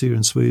guitarists here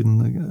in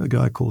Sweden. A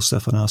guy called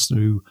Stefan Astner,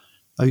 who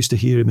I used to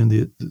hear him in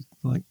the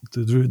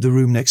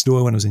room next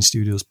door when I was in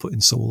studios putting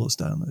solos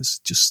down. It's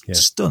just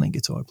stunning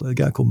guitar player. A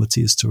guy called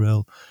Matthias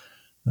Terrell.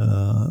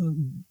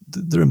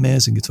 They're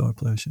amazing guitar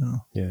players, you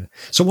know. Yeah.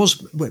 So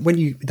when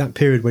you that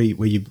period where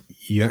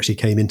you actually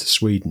came into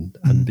Sweden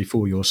and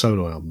before your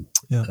solo album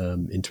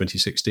in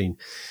 2016,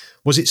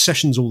 was it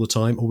sessions all the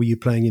time, or were you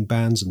playing in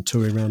bands and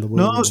touring around the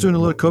world? No, I was doing a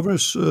lot of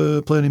covers,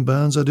 playing in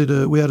bands.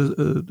 We had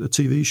a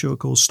TV show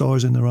called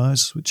Stars in Their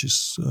Eyes, which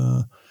is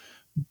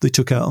they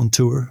took out on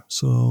tour,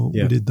 so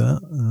we did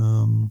that.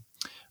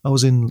 I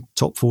was in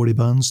top 40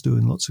 bands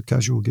doing lots of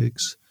casual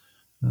gigs.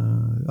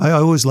 I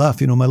always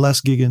laugh, you know, my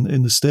last gig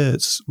in the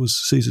States was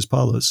Caesar's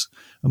Palace,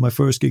 and my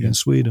first gig in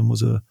Sweden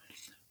was a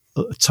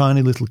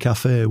tiny little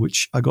cafe,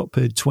 which I got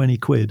paid 20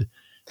 quid,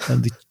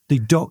 and they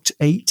docked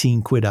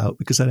 18 quid out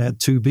because I had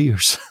 2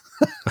 beers.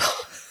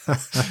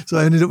 So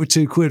I ended up with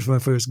 2 quid for my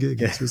first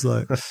gig. It was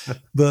like,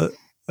 but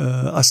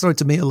I started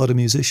to meet a lot of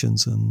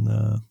musicians, and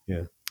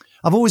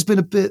I've always been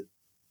a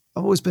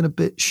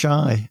bit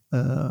shy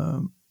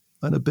and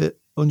a bit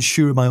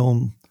unsure of my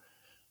own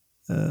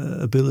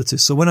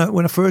abilities. So when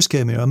I first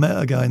came here, I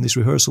met a guy in this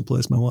rehearsal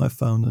place my wife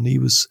found, and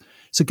it's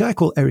a guy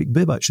called Eric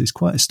Bibb. Actually, he's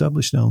quite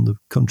established now on the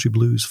country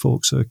blues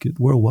folk circuit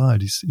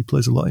worldwide. He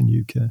plays a lot in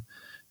UK.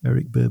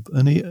 Eric Bibb,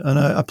 and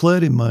I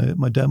played him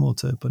my demo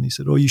tape, and he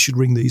said, "Oh, you should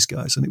ring these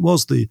guys." And it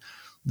was the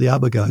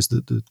ABBA guys,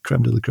 the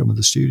creme de la creme of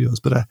the studios.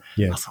 But I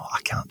thought,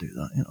 I can't do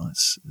that. You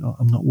know,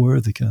 I'm not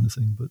worthy, kind of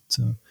thing. But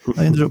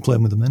I ended up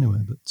playing with them anyway.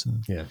 But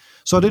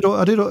so I did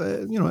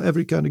you know,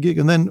 every kind of gig.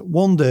 And then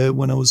one day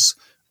when I was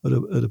at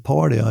a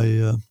party,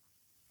 I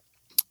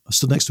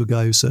stood next to a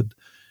guy who said,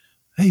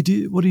 "Hey,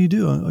 what do you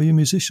do? Are you a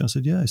musician?" I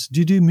said, "Yeah." He said,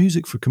 "Do you do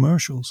music for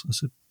commercials?" I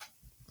said,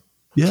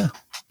 "Yeah."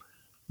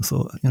 I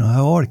thought, you know,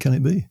 how hard can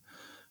it be?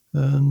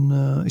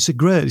 And he said,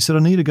 "Great." He said, "I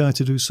need a guy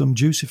to do some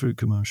Juicy Fruit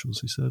commercials."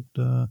 He said,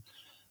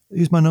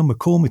 "Here's my number.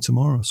 Call me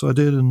tomorrow." So I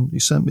did, and he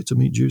sent me to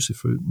meet Juicy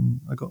Fruit,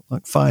 and I got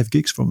like 5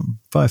 gigs from him,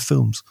 5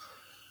 films.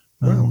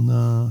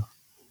 Wow.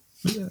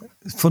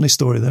 And funny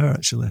story there,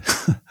 actually.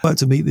 I went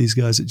to meet these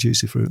guys at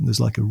Juicy Fruit, and there's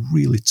like a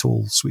really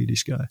tall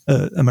Swedish guy,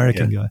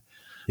 American guy,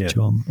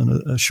 John,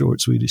 and a short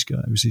Swedish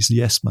guy who's this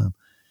yes man.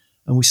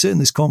 And we sit in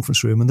this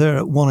conference room, and they're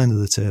at one end of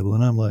the table,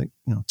 and I'm like,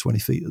 you know, 20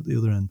 feet at the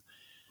other end.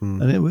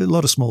 And it was a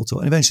lot of small talk.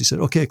 And eventually said,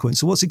 "Okay, Quint,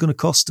 so what's it going to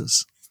cost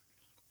us?"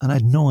 And I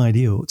had no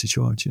idea what to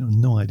charge, you know,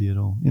 no idea at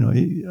all. You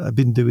know, I've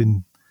been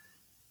doing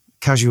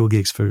casual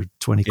gigs for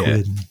 20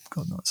 quid and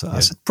God knows. So I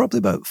said, probably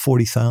about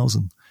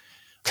 40,000.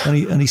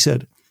 And he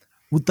said,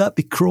 "Would that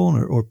be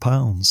kroner or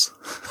pounds?"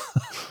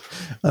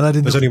 And I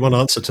didn't. There's only one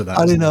answer to that.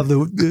 I didn't have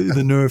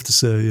the nerve to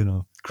say, you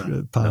know,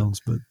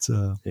 pounds,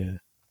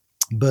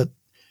 but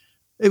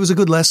it was a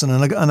good lesson,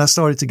 and I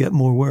started to get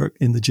more work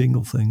in the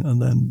jingle thing,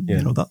 and then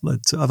you know that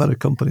led to. I've had a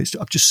company.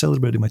 I've just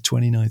celebrated my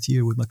 29th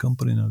year with my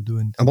company now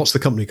doing. And what's the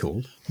company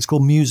called? It's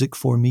called Music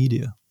for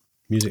Media.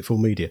 Music for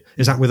Media.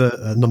 Is that with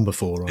a number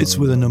 4? It's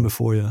with a number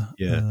 4, yeah.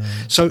 Yeah.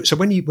 So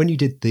when you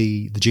did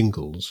the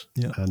jingles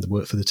and the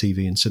work for the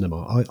TV and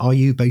cinema, are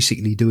you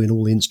basically doing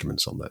all the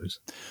instruments on those?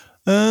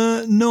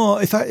 No.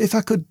 If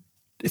I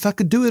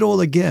could do it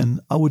all again,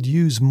 I would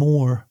use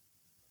more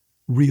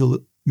real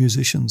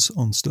musicians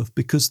on stuff,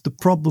 because the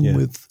problem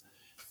with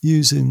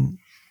using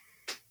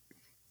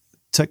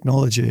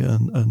technology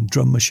and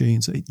drum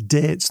machines, it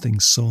dates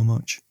things so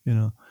much, you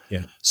know.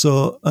 Yeah.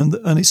 So and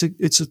it's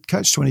a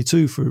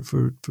catch-22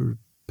 for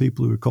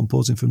people who are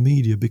composing for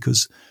media,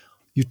 because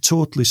you're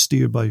totally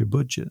steered by your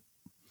budget.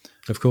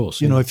 Of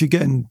course. You know, if you're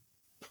getting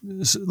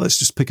let's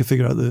just pick a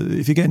figure out.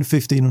 If you're getting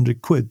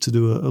 1,500 quid to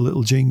do a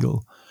little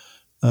jingle,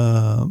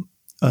 and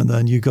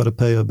then you've got to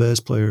pay a bass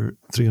player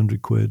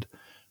 300 quid,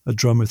 a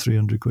drummer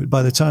 300 quid.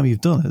 By the time you've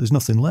done it, there's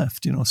nothing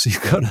left, So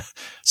you've got to,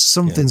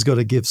 something's got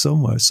to give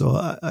somewhere. So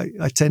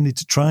I tended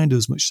to try and do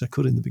as much as I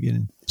could in the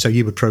beginning. So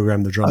you would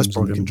program the drums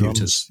on the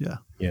computers,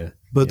 yeah.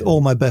 But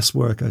all my best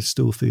work, I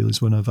still feel,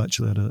 is when I've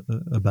actually had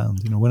a band.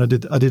 When I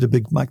did a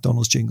big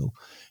McDonald's jingle,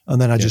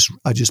 and then I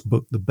just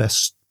booked the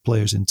best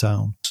players in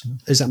town.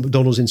 Is that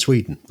McDonald's in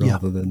Sweden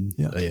rather than?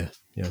 Yeah.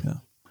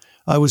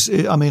 I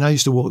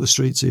used to walk the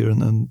streets here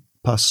and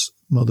pass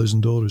mothers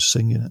and daughters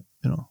singing it.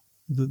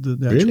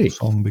 The actual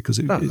song, because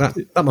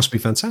that must be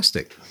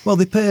fantastic. Well,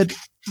 they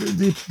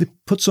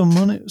put so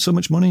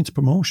much money into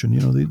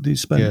promotion. They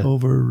spent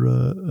over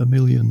 £1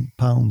 million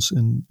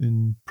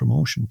in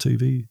promotion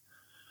TV.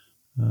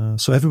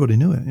 So everybody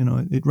knew it.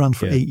 It ran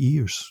for 8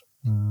 years.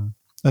 And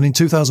in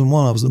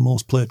 2001, I was the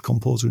most played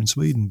composer in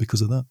Sweden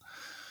because of that.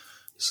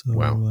 So,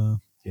 wow.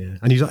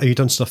 And have you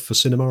done stuff for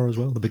cinema as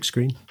well, the big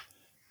screen?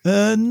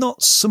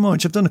 Not so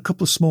much. I've done a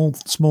couple of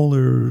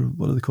smaller,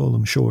 what do they call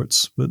them,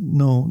 shorts, but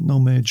no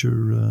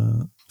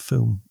major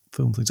film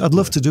things. I'd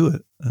love to do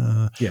it.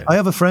 I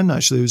have a friend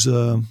actually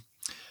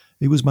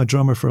he was my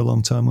drummer for a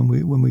long time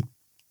when we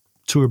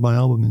toured my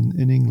album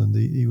in England.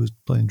 He was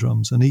playing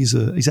drums, and he's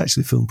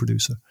actually a film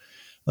producer.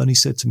 And he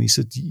said to me,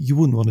 you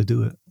wouldn't want to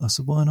do it. I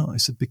said, why not? I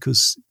said,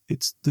 because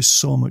there's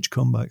so much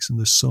comebacks and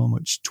there's so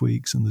much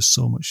tweaks and there's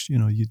so much,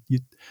 you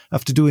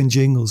after doing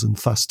jingles and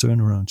fast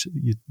turnaround,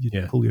 you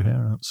pull your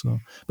hair out. So,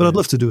 but I'd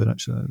love to do it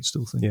actually. I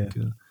still think.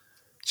 Yeah.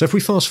 So if we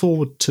fast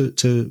forward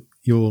to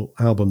your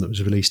album that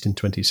was released in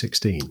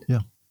 2016. Yeah.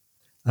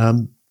 Are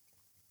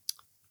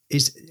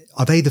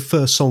they the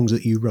first songs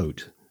that you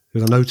wrote?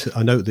 Because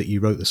I know that you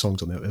wrote the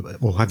songs on there,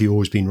 or have you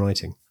always been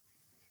writing?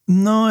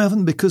 No, I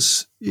haven't,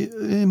 because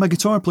my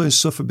guitar players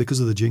suffer because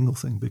of the jingle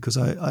thing. Because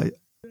I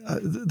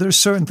there's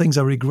certain things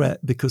I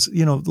regret, because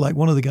like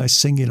one of the guys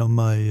singing on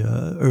my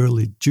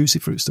early Juicy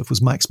Fruit stuff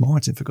was Max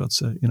Martin, for God's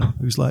sake.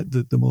 Who's like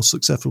the most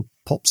successful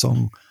pop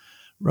song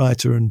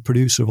writer and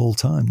producer of all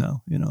time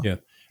now. Yeah.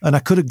 And I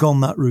could have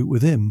gone that route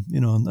with him.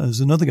 And there's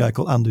another guy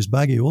called Anders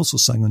Bagge who also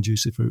sang on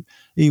Juicy Fruit.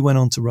 He went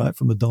on to write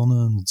for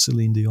Madonna and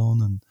Celine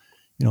Dion,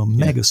 and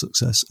mega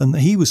success. And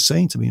he was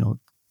saying to me,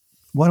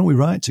 why don't we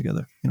write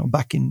together?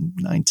 Back in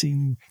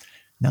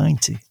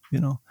 1990,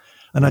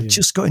 and I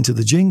just got into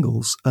the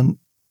jingles, and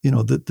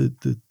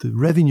the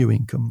revenue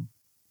income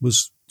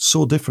was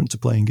so different to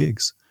playing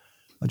gigs.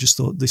 I just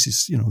thought, this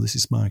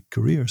is my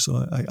career,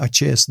 so I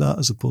chased that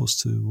as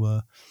opposed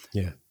to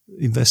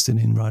investing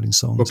in writing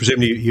songs. Well,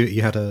 presumably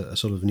you had a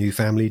sort of new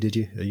family, did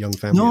you? A young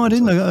family? No, I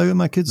didn't.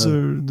 My kids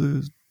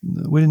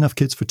we didn't have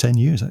kids for 10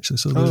 years, actually.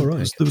 So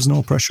there was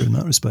no pressure in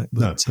that respect.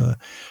 But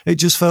it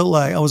just felt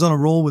like I was on a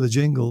roll with the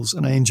jingles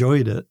and I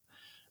enjoyed it.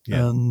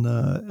 Yeah. And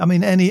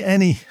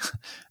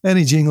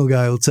any jingle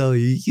guy will tell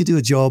you do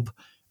a job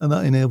and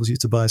that enables you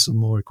to buy some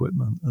more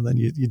equipment. And then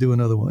you do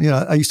another one.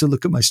 I used to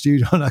look at my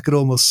studio and I could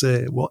almost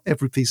say what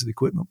every piece of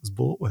equipment was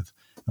bought with.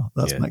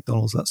 That's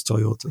McDonald's, that's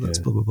Toyota, that's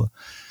blah, blah, blah.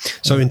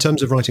 So in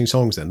terms of writing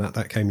songs then,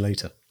 that came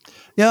later?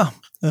 Yeah.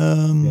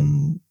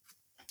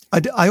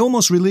 I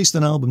almost released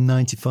an album in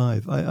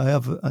 95. I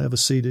have a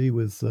CD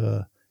with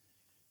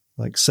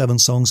like 7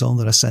 songs on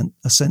that I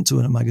sent to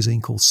a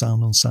magazine called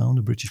Sound on Sound,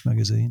 a British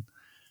magazine.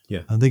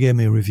 Yeah. And they gave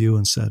me a review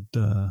and said,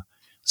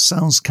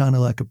 sounds kind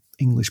of like an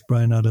English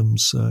Bryan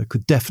Adams,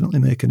 could definitely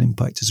make an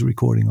impact as a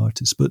recording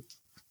artist, but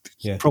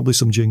probably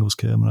some jingles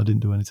came and I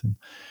didn't do anything.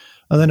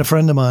 And then a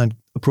friend of mine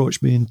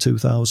approached me in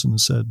 2000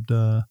 and said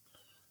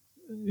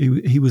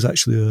he was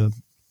actually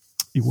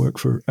he worked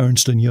for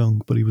Ernst &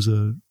 Young, but he was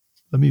a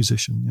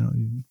musician,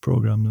 he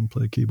programmed and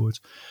played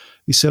keyboards.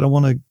 He said, I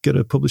want to get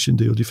a publishing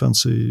deal. Do you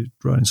fancy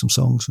writing some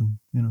songs?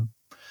 And,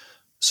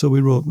 so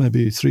we wrote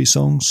maybe 3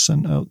 songs,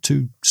 sent out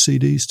 2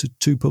 CDs to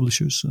 2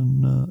 publishers,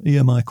 and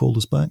EMI called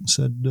us back and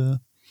said, we'll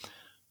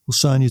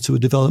sign you to a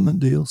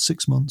development deal,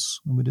 6 months.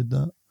 And we did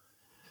that.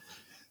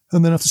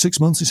 And then after 6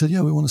 months, he said,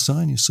 yeah, we want to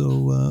sign you.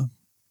 So,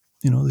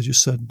 they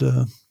just said,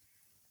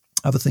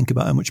 have a think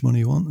about how much money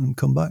you want and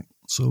come back.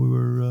 So we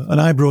were, and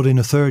I brought in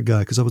a third guy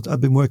because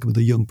I'd been working with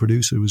a young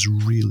producer who was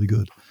really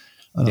good.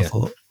 And I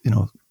thought,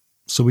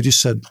 so we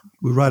just said,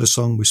 we'll write a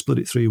song, we split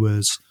it 3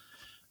 ways.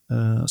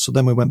 So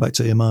then we went back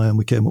to EMI and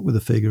we came up with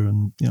a figure,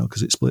 and,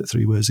 because it split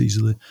 3 ways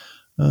easily.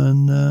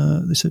 And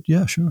they said,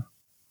 yeah, sure.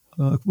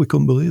 We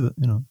couldn't believe it.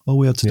 All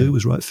we had to do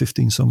was write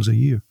 15 songs a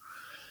year.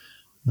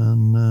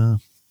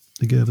 And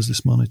they gave us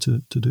this money to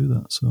do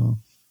that. So.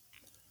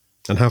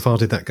 And how far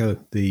did that go?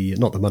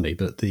 Not the money,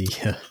 but the...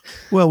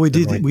 well, we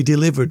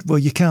delivered... Well,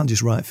 you can't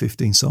just write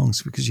 15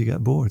 songs because you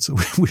get bored. So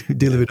we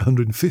delivered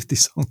 150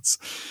 songs.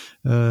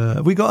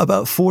 We got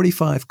about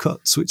 45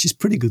 cuts, which is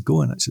pretty good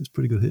going, actually. It's a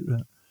pretty good hit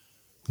rate.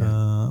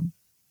 Yeah.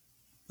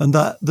 And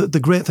that the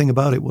great thing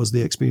about it was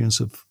the experience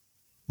of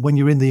when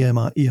you're in the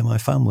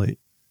EMI family,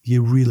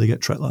 you really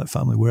get treated like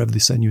family wherever they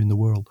send you in the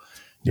world.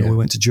 We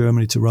went to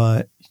Germany to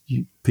write.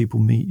 People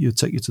meet you,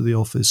 take you to the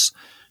office.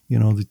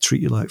 They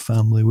treat you like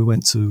family. We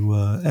went to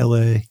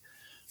LA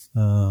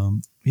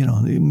You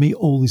know, you meet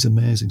all these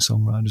amazing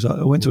songwriters.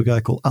 I went to a guy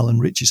called Alan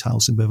Ritchie's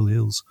house in Beverly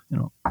Hills. You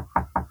know,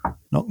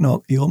 knock,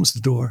 knock. He opens the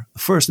door. The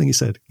first thing he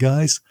said,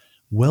 guys,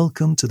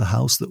 welcome to the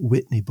house that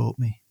Whitney bought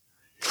me.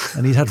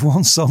 And he had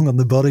one song on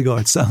the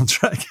Bodyguard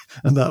soundtrack,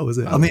 and that was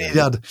it. I mean,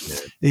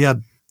 he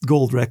had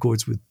gold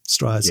records with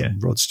Streisand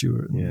and Rod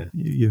Stewart, and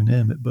you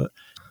name it. But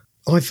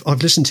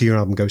I've listened to your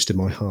album Ghost in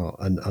My Heart,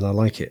 and I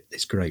like it.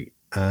 It's great.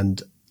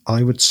 And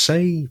I would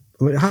say,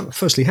 I mean,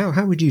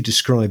 how would you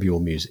describe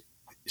your music,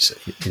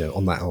 you know,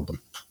 on that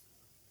album?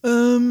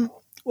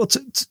 Well,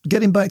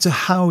 getting back to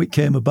how it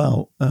came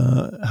about,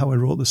 how I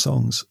wrote the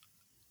songs,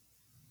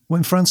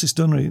 when Francis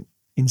Dunnery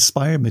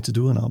inspired me to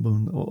do an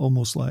album,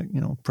 almost like,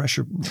 you know,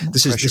 pressure.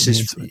 This is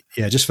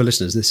just for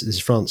listeners. This is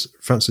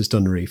Francis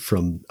Dunnery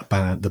from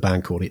the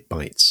band called It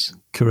Bites,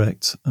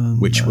 correct?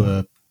 Which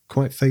were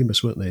quite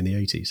famous, weren't they, in the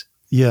 80s?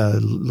 Yeah,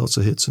 lots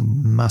of hits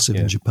and massive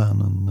in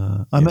Japan.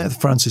 And I met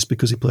Francis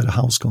because he played a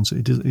house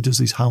concert. He does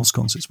these house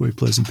concerts where he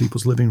plays in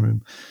people's living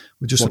room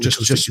with just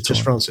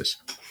Francis.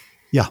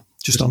 Yeah,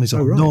 just on his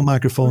own. Right. No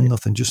microphone,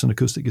 nothing, just an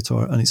acoustic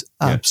guitar. And it's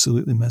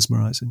absolutely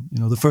mesmerizing. You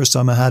know, the first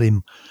time I had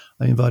him,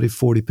 I invited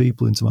 40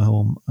 people into my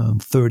home,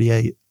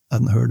 38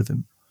 hadn't heard of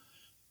him.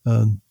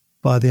 And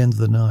by the end of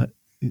the night,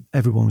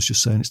 everyone was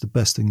just saying it's the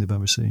best thing they've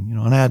ever seen. You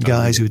know, and I had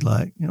guys who'd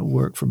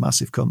worked for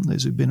massive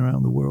companies who'd been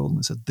around the world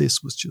and said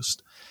this was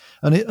just.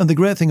 And the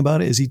great thing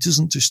about it is he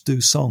doesn't just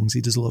do songs; he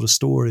does a lot of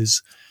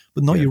stories,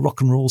 but not your rock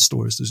and roll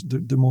stories.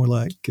 They're more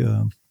like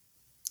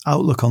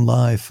outlook on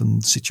life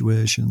and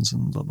situations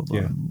and blah blah blah,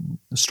 and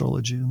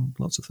astrology and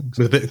lots of things.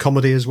 With a bit of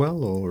comedy as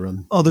well, or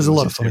there's a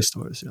lot of funny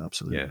stories. Yeah,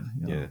 absolutely.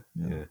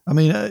 Yeah. I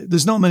mean,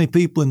 there's not many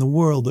people in the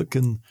world that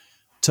can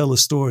tell a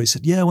story. He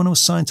said, when I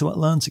was signed to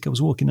Atlantic, I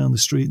was walking down the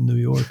street in New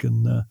York,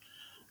 and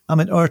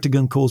Amit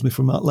Ertegun calls me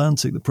from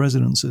Atlantic. The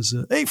president says,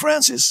 "Hey,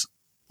 Francis,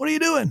 what are you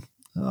doing?"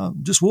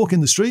 "Just walking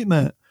the street,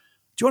 mate.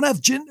 Do you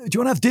want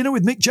to have dinner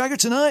with Mick Jagger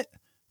tonight?"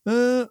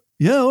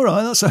 "Yeah, all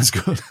right, that sounds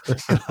good."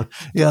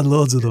 He had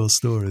loads of those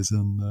stories,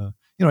 and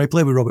he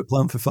played with Robert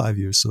Plant for 5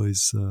 years. So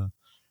he's.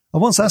 I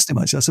once asked him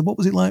actually. I said, "What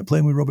was it like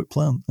playing with Robert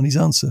Plant?" And his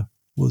answer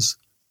was,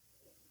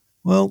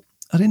 "Well,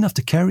 I didn't have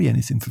to carry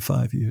anything for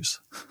 5 years."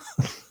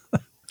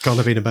 Can't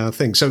have been a bad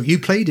thing. So you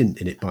played in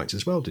It Bites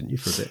as well, didn't you,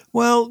 for a bit?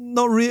 Well,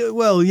 not really.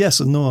 Well,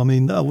 yes and no. I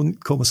mean, I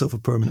wouldn't call myself a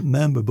permanent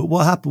member. But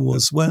what happened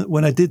was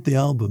when I did the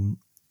album,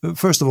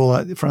 first of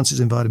all,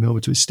 Francis invited me over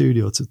to his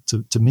studio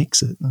to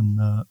mix it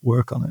and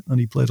work on it. And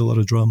he played a lot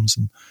of drums.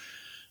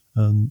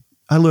 And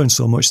I learned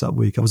so much that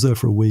week. I was there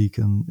for a week,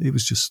 and it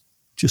was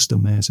just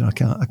amazing.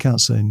 I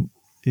can't say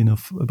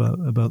enough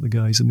about the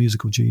guy. He's a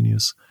musical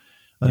genius.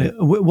 And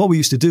what we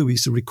used to do, we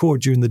used to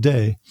record during the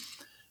day.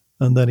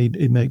 And then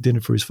he'd make dinner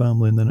for his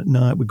family. And then at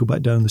night, we'd go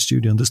back down in the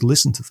studio and just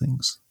listen to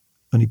things.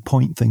 And he'd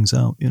point things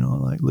out,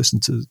 like listen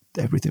to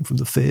everything from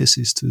the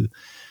Faces to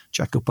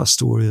Jaco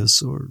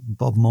Pastorius or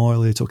Bob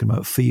Marley talking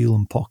about feel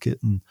and pocket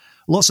and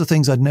lots of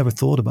things I'd never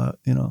thought about,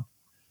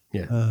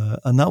 Yeah.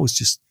 And that was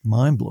just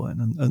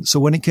mind-blowing. And so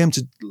when it came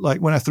to,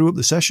 like, when I threw up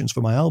the sessions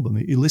for my album,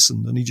 he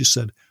listened and he just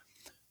said,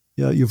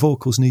 "Yeah, your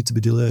vocals need to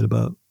be delayed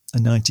about a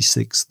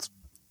 96th.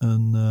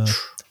 And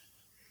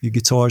your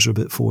guitars are a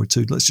bit forward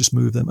too. Let's just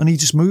move them." And he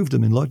just moved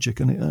them in Logic,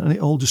 and it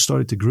all just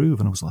started to groove.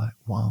 And I was like,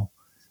 wow.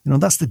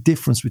 That's the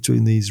difference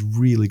between these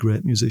really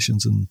great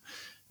musicians and,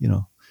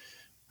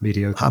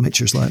 mediocre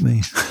amateurs like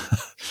me.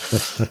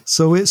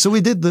 So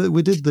we did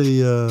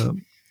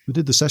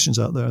the sessions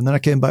out there, and then I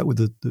came back with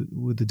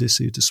the disc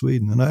here to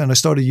Sweden, and I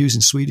started using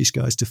Swedish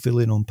guys to fill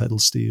in on pedal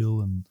steel,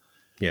 and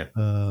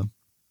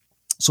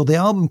so the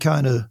album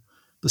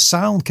the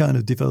sound kind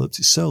of developed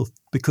itself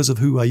because of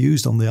who I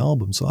used on the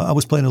album. So I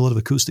was playing a lot of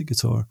acoustic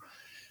guitar,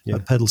 I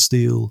had pedal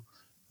steel,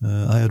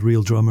 I had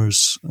real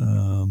drummers,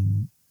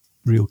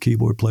 real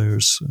keyboard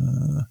players.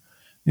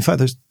 In fact,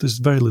 there's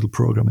very little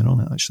programming on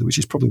it actually, which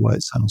is probably why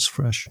it sounds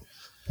fresh.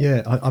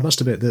 Yeah, I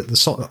must admit that the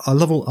song, I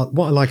love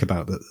what I like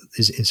about it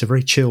is it's a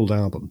very chilled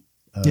album.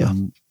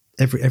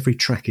 Every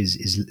track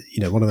is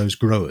one of those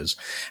growers,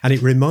 and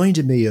it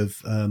reminded me of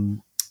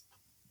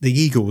the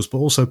Eagles, but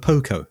also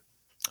Poco.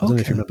 I don't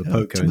know if you remember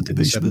Poco in the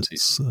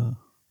 70s.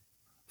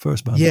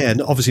 First band. Yeah,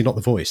 obviously not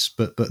the voice,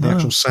 but the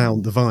actual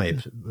sound, the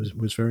vibe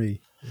was very,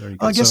 very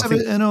good. I guess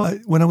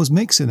when I was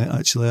mixing it,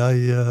 actually,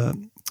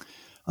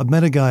 I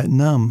met a guy at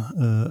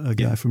NAMM, a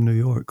guy from New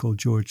York called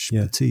George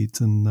Petit,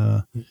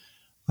 and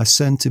I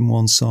sent him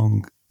one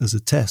song as a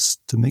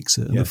test to mix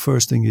it. And the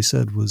first thing he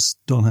said was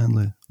Don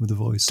Henley with the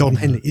voice. Don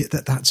Henley,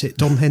 that's it,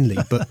 Don Henley.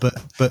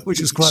 But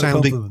which is quite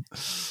sounding, a compliment.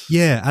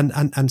 Yeah,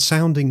 and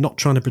sounding, not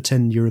trying to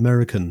pretend you're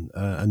American,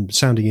 and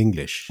sounding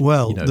English.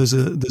 Well, there's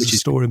a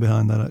story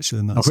behind that actually,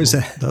 and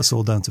there? That's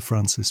all down to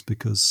Francis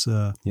because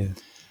the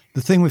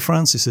thing with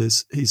Francis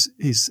is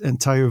his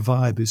entire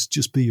vibe is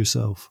just be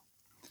yourself.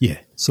 Yeah.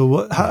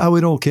 So how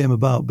it all came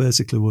about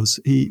basically was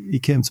he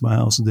came to my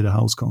house and did a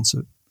house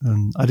concert.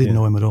 And I didn't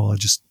know him at all. I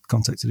just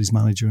contacted his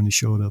manager and he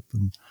showed up.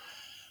 And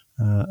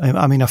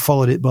I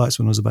followed It Bites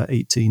when I was about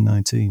 18,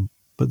 19.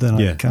 But then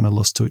I kind of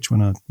lost touch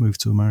when I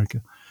moved to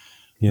America.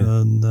 Yeah.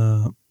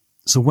 And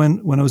So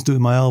when I was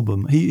doing my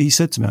album, he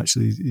said to me,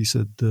 actually, he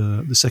said,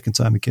 the second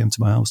time he came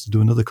to my house to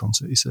do another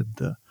concert, he said,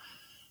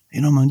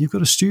 man, you've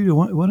got a studio.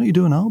 Why don't you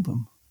do an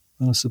album?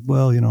 And I said,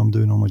 well, I'm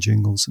doing all my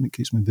jingles and it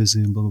keeps me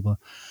busy and blah, blah, blah.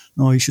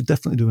 No, you should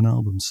definitely do an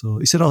album. So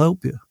he said, I'll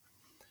help you.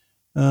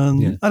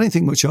 And I didn't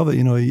think much of it.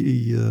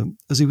 He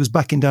as he was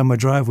backing down my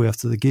driveway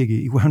after the gig,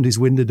 he wound his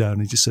window down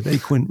and he just said, hey,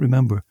 Quint,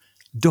 remember,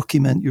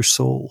 document your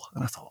soul.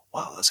 And I thought,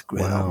 wow, that's a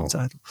great album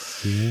title.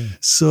 Yeah.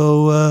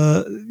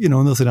 So,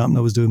 nothing happened.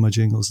 I was doing my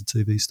jingles and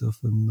TV stuff.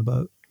 And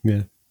about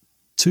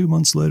 2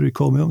 months later, he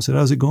called me up and said,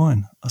 how's it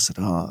going? I said,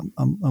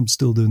 I'm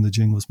still doing the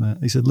jingles, mate.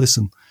 He said,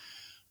 listen,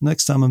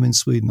 next time I'm in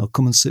Sweden, I'll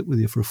come and sit with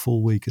you for a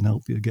full week and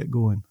help you get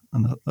going.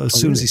 And as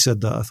soon as he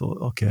said that, I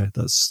thought, okay,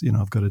 that's,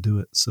 I've got to do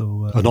it.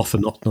 So an offer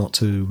not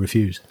to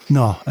refuse.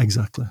 No,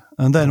 exactly.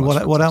 And then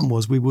what happened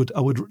was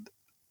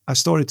I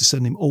started to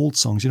send him old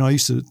songs. I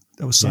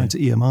was signed to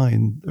EMI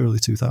in early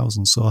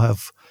 2000s, so I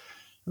have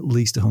at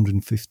least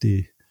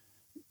 150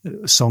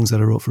 songs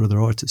that I wrote for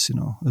other artists,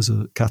 as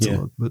a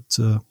catalogue. But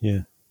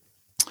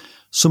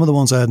some of the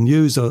ones I hadn't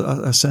used,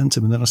 I sent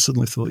him, and then I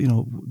suddenly thought,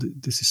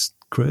 this is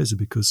crazy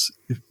because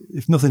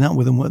if nothing happened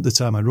with them at the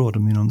time I wrote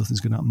them, nothing's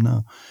going to happen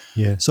now.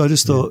 Yeah. So I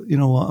just thought, you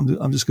know what,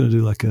 I'm just going to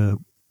do like a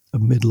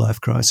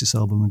midlife crisis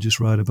album and just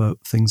write about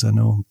things I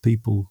know,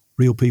 people,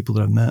 real people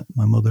that I've met,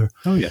 my mother,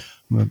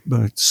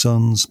 my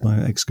sons,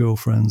 my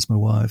ex-girlfriends, my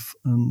wife,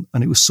 and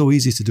it was so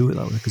easy to do it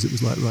that way because it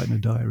was like writing a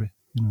diary.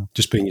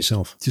 Just being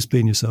yourself.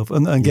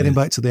 And getting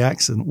back to the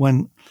accent.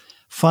 When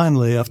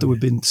finally, after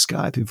we'd been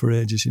Skyping for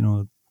ages,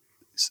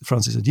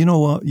 Francis said, you know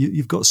what,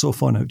 you've got so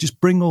far now.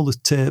 Just bring all the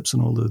tapes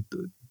and all the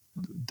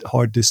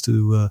hard disks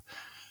to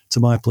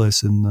my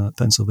place in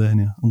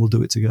Pennsylvania and we'll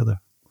do it together.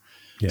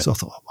 Yeah. So I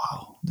thought,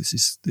 wow, this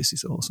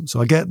is awesome.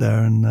 So I get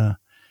there and the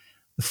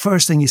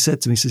first thing he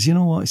said to me, he says, you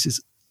know what? He says,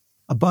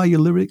 I buy your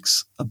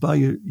lyrics, I buy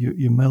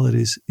your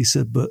melodies. He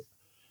said,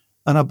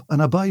 and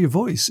I buy your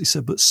voice. He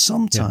said, but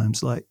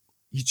sometimes like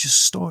you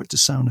just start to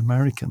sound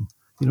American.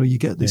 You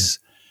get this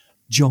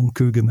John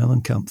Cougar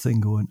Mellencamp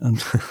thing going. And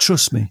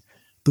trust me,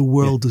 the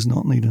world does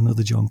not need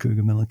another John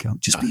Cougar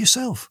Mellencamp. Just be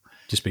yourself.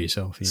 Just be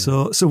yourself. Yeah.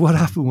 So what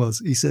happened was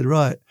he said,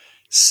 right,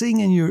 sing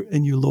in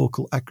your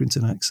local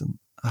Accrington accent.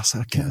 I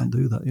said, I can't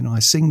do that. I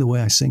sing the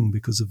way I sing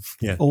because of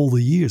all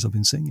the years I've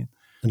been singing.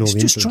 And all the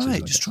just try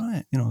it. Just try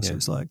it. So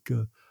it's like,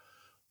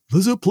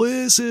 there's a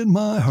place in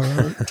my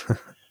heart.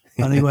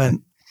 And he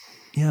went,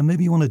 yeah,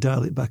 maybe you want to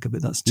dial it back a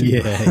bit. That's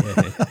too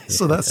much.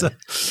 So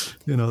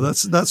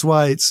that's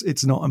why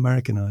it's not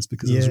Americanized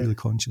because I was really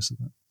conscious of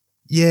that.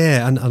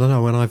 Yeah, and I don't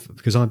know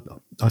because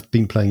I've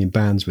been playing in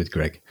bands with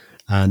Greg,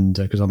 and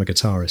because I'm a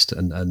guitarist,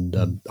 and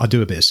I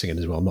do a bit of singing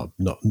as well. I'm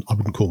not I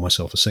wouldn't call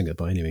myself a singer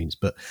by any means,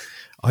 but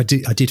I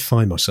did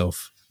find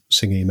myself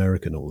singing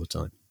American all the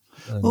time.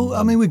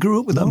 And, we grew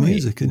up with that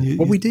music, and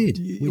we did.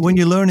 When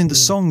you're learning the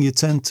song, you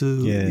tend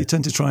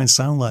to try and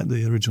sound like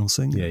the original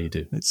singer. Yeah, you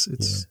do. It's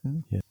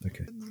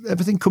okay.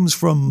 Everything comes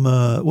from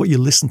what you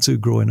listen to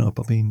growing up.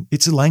 I mean,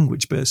 it's a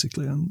language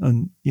basically,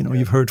 and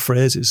you've heard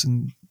phrases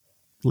and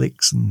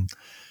licks and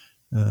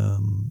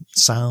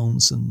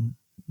sounds, and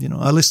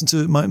I listen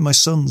to my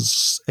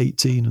son's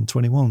 18 and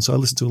 21, so I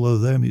listen to a lot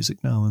of their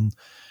music now. And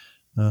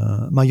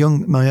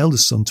my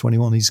eldest son,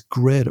 21, he's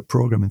great at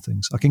programming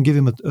things. I can give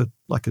him a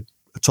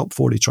top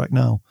 40 track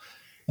now,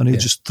 and he'll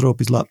just throw up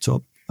his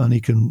laptop and he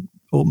can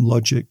open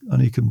Logic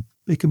and he can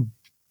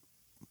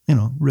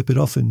rip it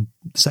off in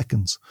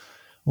seconds.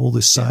 All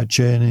this side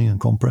chaining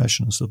and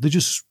compression and stuff. They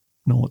just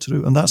know what to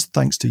do, and that's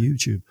thanks to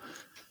YouTube.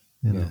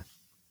 Yeah.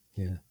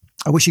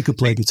 I wish you could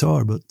play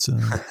guitar, but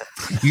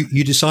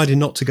you decided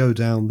not to go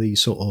down the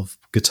sort of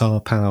guitar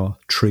power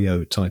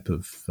trio type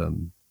of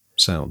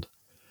sound.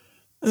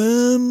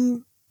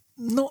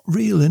 Not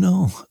really.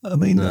 No. I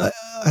mean, no.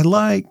 I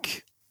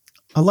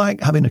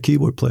like having a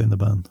keyboard player in the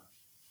band.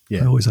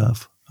 Yeah, I always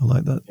have. I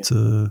like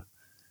that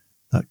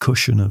that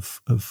cushion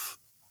of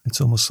it's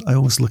almost. I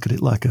almost look at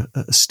it like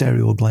a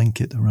stereo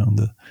blanket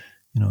around a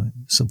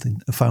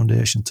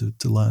foundation to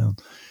lie on.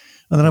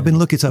 And then I've been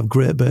lucky to have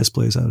great bass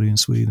players out here in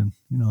Sweden.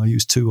 I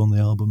used 2 on the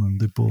album, and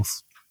they're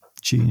both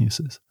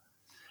geniuses.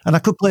 And I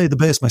could play the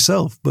bass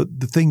myself, but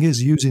the thing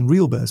is, using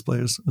real bass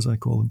players, as I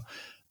call them,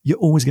 you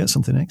always get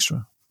something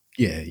extra.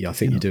 Yeah, I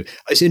think you do.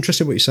 It's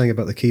interesting what you're saying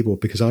about the keyboard,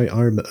 because I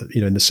remember,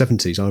 in the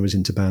 70s, I was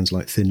into bands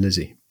like Thin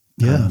Lizzy.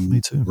 Yeah, me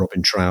too.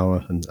 Robin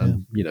Trower and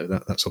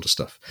that sort of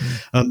stuff.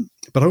 Yeah.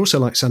 But I also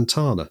like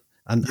Santana.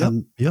 And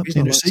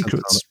Inner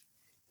Secrets.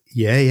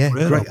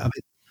 Santana, great. I mean,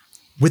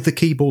 with the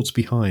keyboards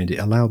behind, it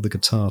allowed the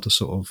guitar to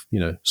sort of,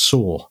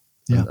 soar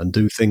and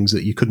do things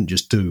that you couldn't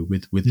just do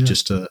with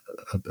just a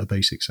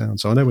basic sound.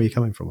 So I know where you're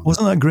coming from.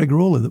 Wasn't that Greg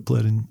Rowley that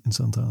played in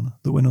Santana,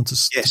 that went on to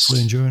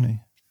play in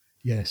Journey?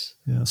 Yes.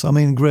 Yeah. So, I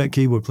mean, great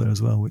keyboard player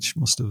as well, which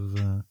must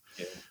have...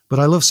 But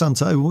I love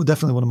Santana.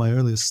 Definitely one of my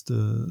earliest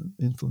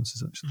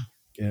influences, actually.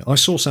 Yeah. I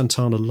saw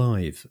Santana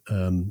live.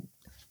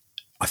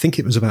 I think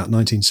it was about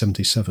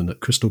 1977 at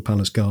Crystal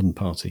Palace Garden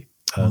Party.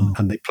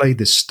 And they played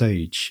this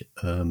stage...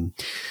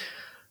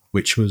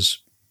 which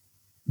was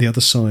the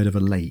other side of a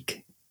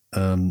lake,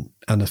 and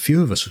a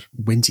few of us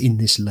went in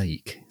this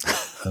lake.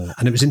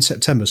 And it was in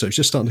September, so it was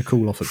just starting to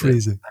cool off a bit.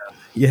 Freezing.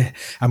 Yeah,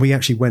 and we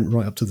actually went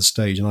right up to the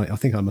stage, and I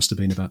think I must have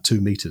been about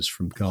 2 meters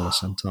from Carlos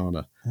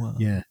Santana. Wow.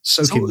 Yeah,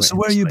 So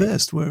where are you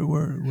based? Where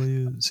were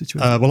you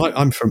situated? Well,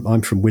 I'm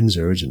from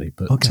Windsor originally,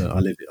 but Okay.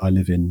 I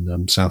live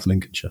in South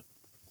Lincolnshire.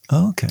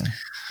 Oh, okay.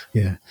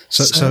 Yeah.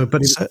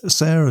 But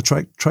Sarah,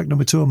 track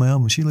number 2 on my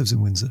album, she lives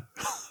in Windsor.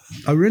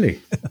 oh really?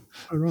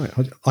 Oh right.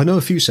 I know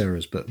a few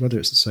Sarahs, but whether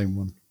it's the same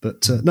one.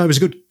 But no, it was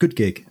a good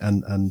gig,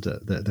 and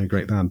they're a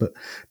great band. But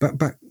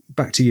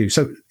back to you.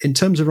 So in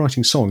terms of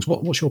writing songs,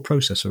 what's your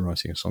process for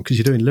writing a song? Because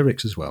you're doing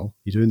lyrics as well.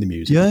 You're doing the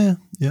music.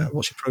 Yeah.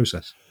 What's your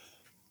process?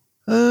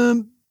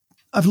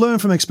 I've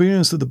learned from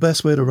experience that the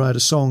best way to write a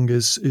song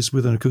is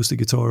with an acoustic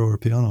guitar or a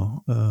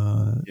piano.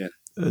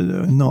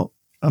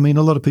 I mean,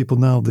 a lot of people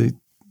now, they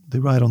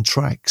write on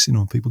tracks,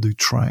 people do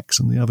tracks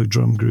and they have a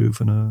drum groove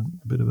and a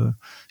bit of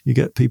you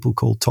get people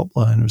called top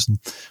liners.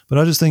 But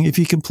I just think if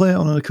you can play it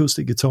on an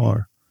acoustic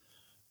guitar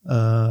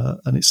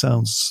and it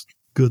sounds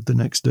good the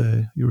next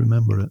day, you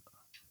remember it.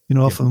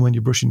 Often when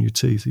you're brushing your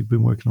teeth, you've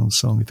been working on a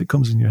song. If it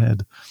comes in your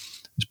head,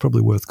 it's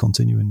probably worth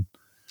continuing.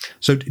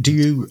 So do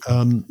you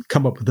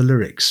come up with the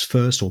lyrics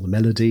first or the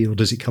melody, or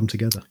does it come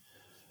together?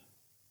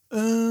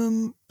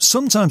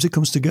 Sometimes it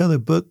comes together,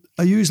 but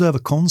I usually have a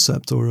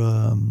concept or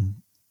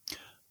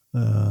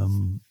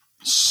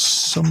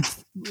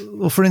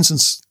for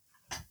instance,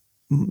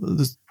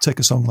 take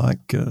a song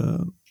like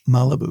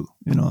Malibu.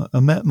 I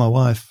met my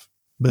wife,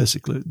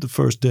 basically, the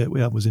first date we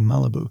had was in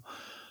Malibu.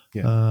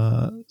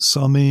 Yeah.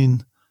 So, I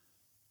mean,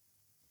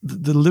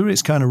 the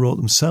lyrics kind of wrote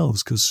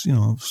themselves because, I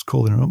was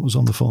calling her up, I was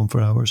on the phone for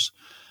hours.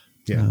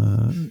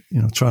 Yeah.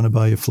 Trying to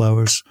buy you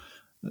flowers,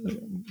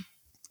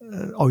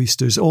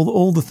 oysters,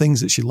 all the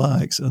things that she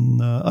likes.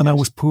 And I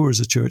was poor as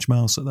a church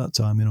mouse at that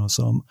time,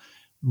 so I'm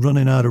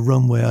running out of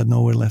runway. I had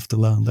nowhere left to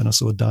land. Then I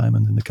saw a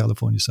diamond in the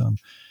California sun.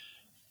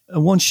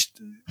 And once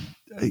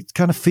it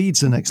kind of feeds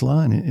the next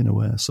line in a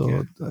way.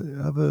 So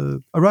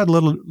I write a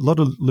lot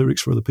of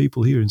lyrics for other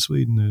people here in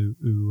Sweden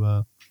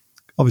who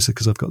obviously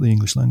because I've got the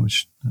English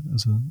language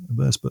as a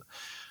base, but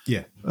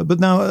but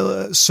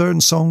now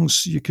certain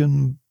songs you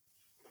can.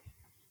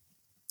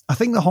 I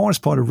think the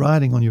hardest part of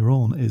writing on your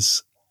own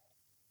is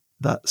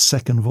that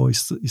second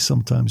voice that you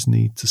sometimes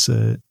need to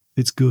say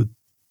it's good,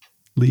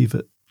 leave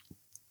it,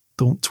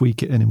 don't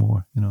tweak it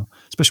anymore.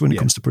 Especially when it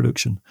comes to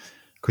production.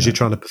 Because you're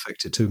trying to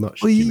perfect it too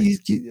much. Well,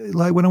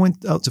 like when I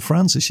went out to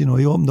Francis, he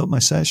opened up my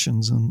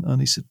sessions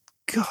and he said,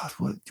 God,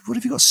 what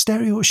have you got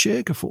stereo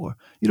shaker for?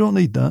 You don't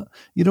need that.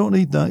 You don't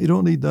need that. You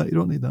don't need that. You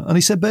don't need that. And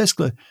he said,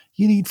 basically,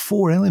 you need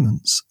 4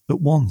 elements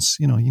at once.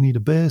 You need a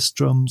bass,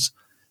 drums,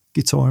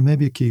 guitar,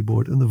 maybe a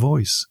keyboard, and the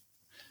voice.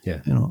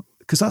 Yeah.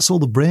 Because that's all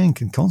the brain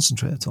can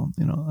concentrate on,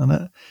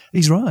 and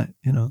he's right.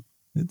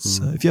 It's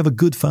if you have a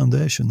good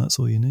foundation, that's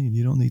all you need.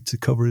 You don't need to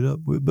cover it up.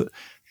 But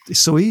it's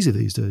so easy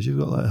these days. You've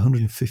got like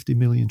 150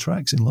 million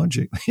tracks in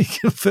Logic you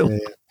can fill. Yeah.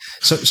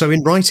 So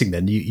in writing,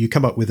 then you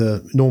come up with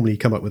normally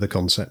a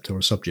concept or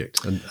a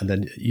subject, and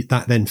then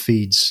that then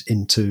feeds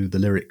into the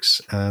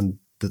lyrics, and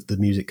the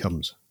music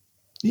comes.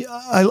 Yeah,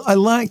 I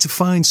like to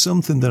find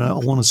something that I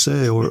want to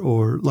say,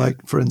 or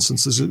like for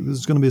instance, there's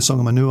going to be a song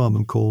on my new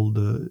album called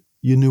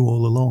 "You Knew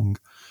All Along,"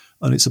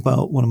 and it's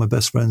about one of my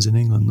best friends in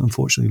England.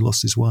 Unfortunately,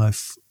 lost his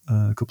wife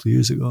a couple of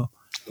years ago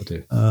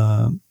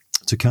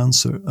to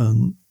cancer,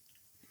 and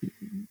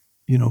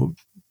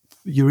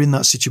you're in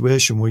that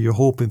situation where you're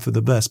hoping for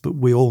the best, but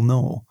we all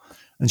know,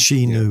 and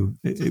she knew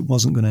it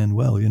wasn't going to end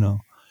well,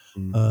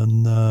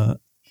 and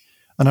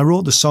I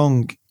wrote the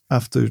song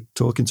after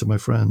talking to my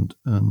friend,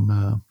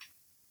 and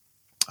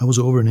I was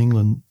over in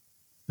England.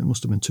 It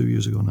must have been 2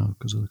 years ago now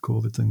because of the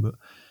COVID thing,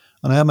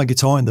 and I had my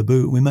guitar in the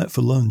boot. We met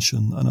for lunch,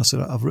 and I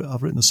said, I've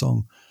written a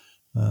song,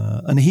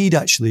 and he'd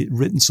actually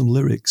written some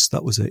lyrics.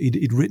 That was it.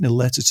 He'd written a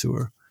letter to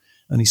her.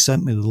 And he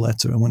sent me the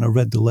letter, and when I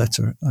read the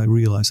letter, I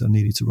realised I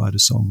needed to write a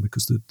song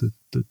because the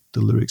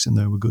lyrics in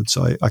there were good.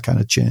 So I kind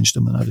of changed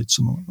them and added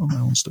some on my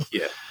own stuff.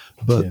 Yeah.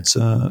 But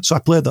so I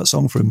played that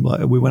song for him.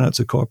 Like we went out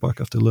to a car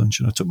park after lunch,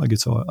 and I took my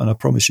guitar, and I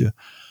promise you,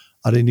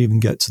 I didn't even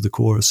get to the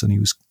chorus, and he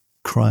was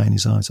crying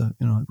his eyes out.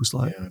 It was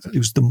like it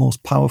was the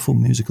most powerful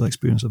musical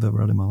experience I've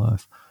ever had in my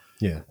life.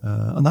 Yeah.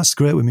 And that's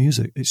great with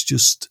music. It's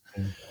just,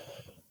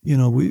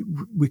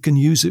 we can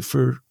use it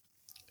for.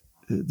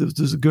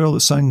 There's a girl that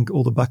sang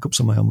all the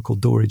backups on my album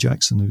called Dory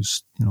Jackson,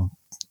 who's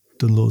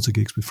done loads of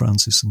gigs with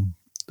Francis and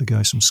the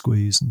guys from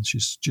Squeeze, and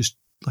she's just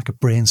like a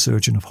brain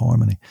surgeon of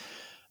harmony.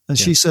 And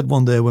she said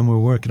one day when we were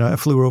working, I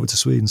flew her over to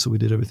Sweden, so we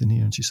did everything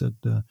here, and she said,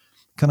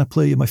 "Can I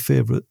play you my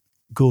favourite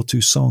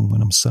go-to song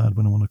when I'm sad,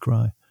 when I want to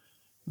cry?"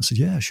 I said,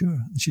 "Yeah, sure."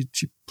 And she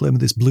played me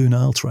this Blue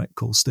Nile track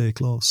called "Stay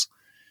Close,"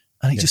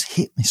 and it just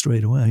hit me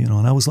straight away, and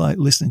I was like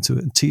listening to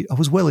it, and I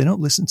was welling up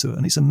listening to it,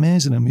 and it's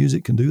amazing how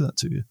music can do that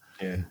to you.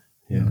 Yeah.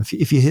 Yeah.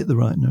 If you hit the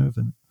right nerve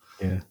in it.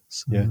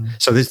 Yeah.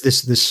 So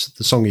the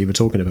song you were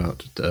talking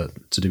about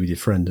to do with your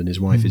friend and his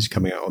wife is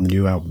coming out on the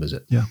new album, is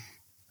it? Yeah.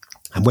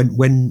 And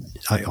when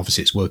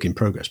obviously it's work in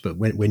progress, but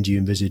when do you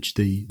envisage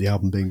the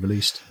album being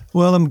released?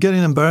 Well, I'm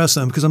getting embarrassed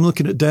now because I'm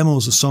looking at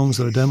demos of songs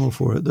that are demo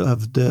for it that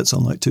have dates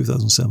on like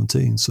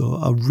 2017. So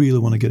I really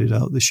want to get it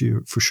out this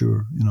year for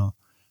sure. You know,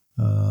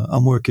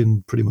 I'm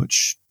working pretty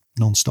much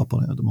non-stop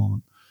on it at the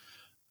moment.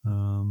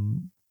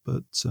 And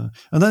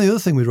then the other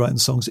thing with writing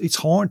songs, it's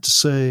hard to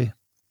say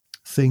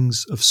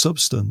things of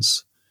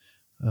substance.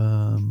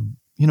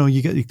 You know,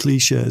 you get your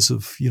cliches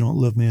of "you don't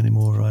love me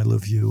anymore," or "I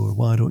love you," or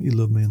 "why don't you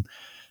love me?" And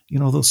you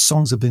know, those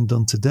songs have been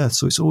done to death.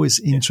 So it's always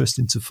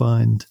interesting to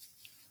find,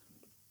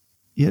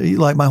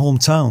 like my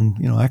hometown,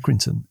 you know,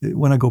 Accrington.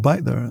 When I go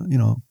back there, you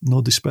know,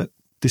 no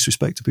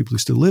disrespect to people who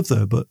still live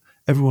there, but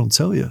everyone will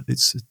tell you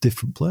it's a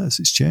different place.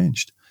 It's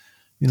changed.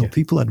 You know,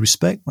 people had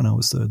respect when I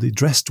was there. They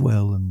dressed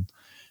well, and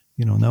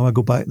you know, now I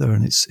go back there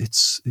and it's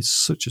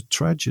such a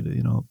tragedy.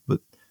 You know,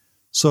 but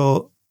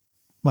so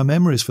my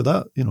memories for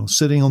that, you know,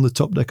 sitting on the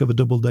top deck of a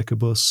double-decker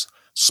bus,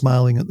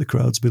 smiling at the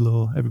crowds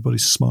below.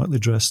 Everybody's smartly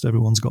dressed.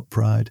 Everyone's got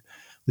pride.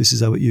 This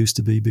is how it used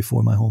to be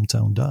before my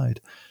hometown died.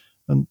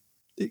 And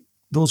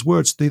those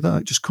words, they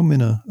just come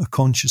in a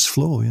conscious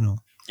flow, you know.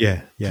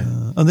 Yeah.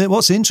 And then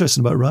what's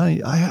interesting about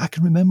writing, I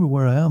can remember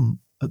where I am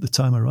at the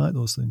time I write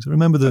those things. I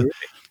remember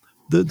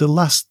the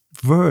last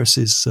verse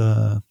is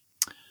about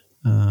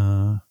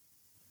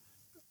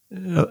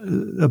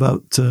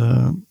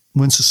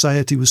when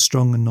society was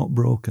strong and not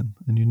broken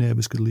and your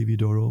neighbours could leave your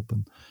door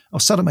open. I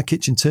was sat at my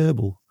kitchen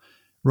table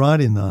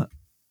writing that,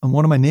 and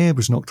one of my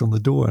neighbours knocked on the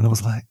door, and I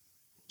was like,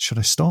 should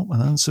I stop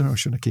and answer or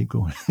should I keep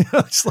going?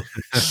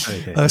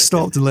 I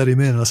stopped and let him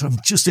in, and I said, I'm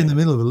just in the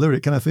middle of a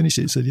lyric. Can I finish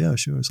it? He said, yeah,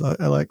 sure. So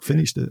I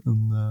finished it.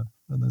 And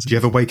do you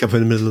ever wake up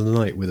in the middle of the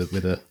night with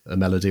a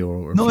melody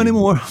or Not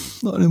anymore.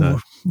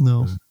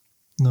 No,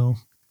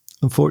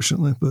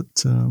 unfortunately.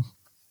 But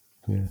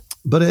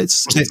but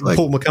it's like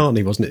Paul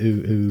McCartney, wasn't it,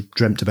 who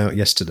dreamt about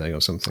yesterday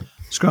or something?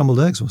 Scrambled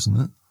eggs, wasn't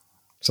it?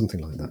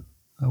 Something like that.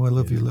 Oh, I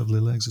love your lovely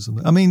legs or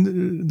something. I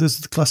mean, there's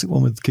the classic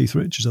one with Keith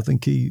Richards. I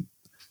think he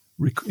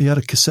had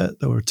a cassette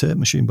or a tape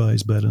machine by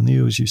his bed, and he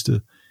always used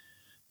to,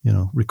 you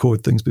know,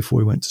 record things before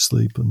he went to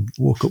sleep, and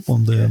woke up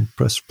one day and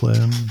pressed play,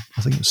 and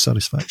I think it was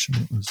Satisfaction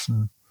that was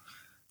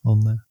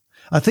on there.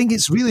 I think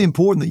it's really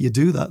important that you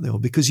do that, though,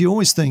 because you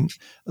always think,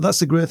 that's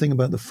the great thing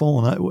about the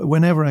phone.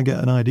 Whenever I get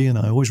an idea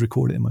now, I always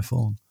record it in my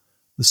phone.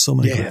 There's so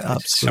many great apps.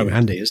 It's so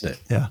handy, isn't it?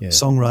 Yeah.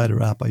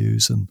 Songwriter app I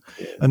use, and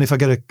if I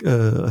get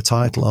a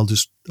title, I'll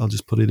just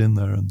put it in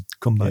there and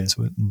come back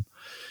to it, and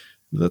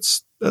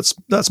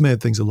that's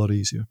made things a lot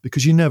easier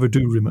because you never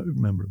do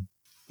remember them.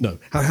 No.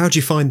 How do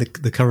you find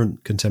the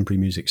current contemporary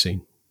music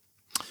scene?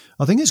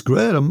 I think it's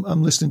great.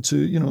 I'm listening to,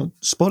 you know,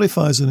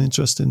 Spotify is an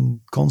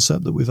interesting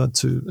concept that we've had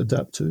to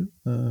adapt to.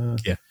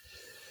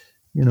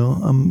 You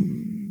know,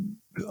 am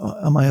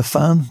I a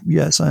fan?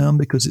 Yes, I am,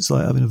 because it's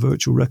like having a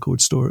virtual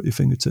record store at your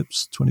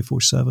fingertips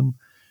 24/7.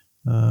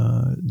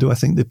 Do I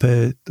think they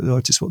pay the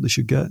artists what they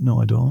should get?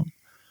 No, I don't.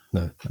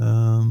 No.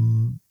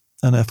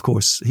 And of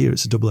course, here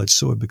it's a double-edged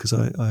sword because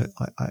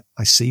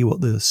I see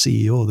what the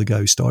CEO, the guy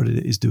who started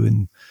it, is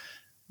doing,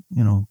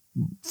 you know,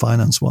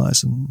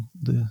 finance-wise, and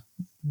the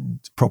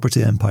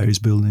property empire he's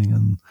building,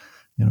 and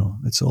you know,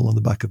 it's all on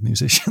the back of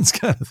musicians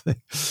kind of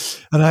thing.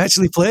 And I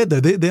actually played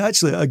there. They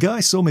actually, a guy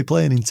saw me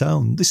playing in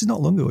town. This is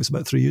not long ago. It's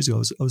about 3 years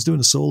ago. I was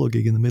doing a solo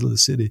gig in the middle of the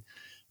city.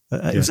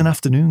 It was an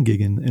afternoon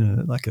gig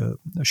in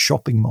a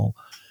shopping mall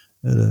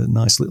at a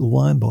nice little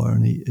wine bar.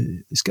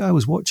 And this guy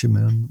was watching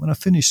me. And when I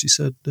finished, he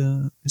said,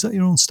 is that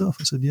your own stuff?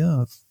 I said,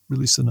 yeah, I've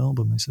released an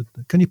album. He said,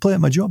 can you play at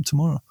my job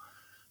tomorrow?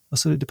 I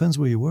said, it depends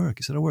where you work.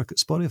 He said, I work at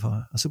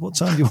Spotify. I said, what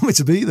time do you want me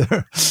to be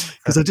there?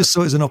 Because I just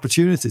saw it as an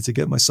opportunity to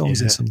get my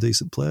songs in some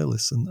decent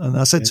playlists. And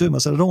I said to him, I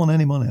said, I don't want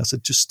any money. I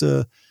said, just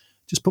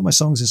put my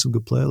songs in some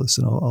good playlists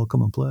and I'll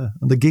come and play.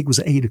 And the gig was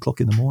at 8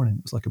 o'clock in the morning.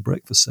 It was like a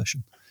breakfast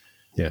session.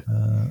 Yeah.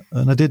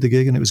 And I did the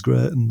gig and it was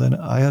great. And then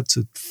I had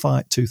to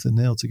fight tooth and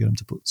nail to get him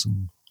to put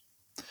some.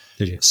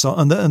 Did you? So,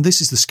 and this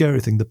is the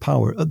scary thing, the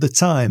power. At the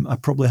time, I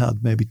probably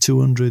had maybe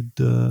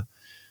 200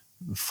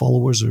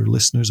 followers or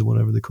listeners or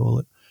whatever they call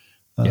it.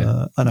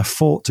 And I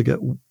fought to get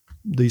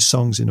these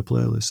songs in a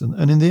playlist.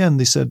 And in the end,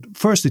 they said,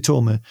 first they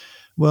told me,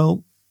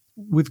 well,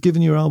 we've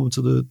given your album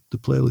to the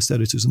playlist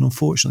editors, and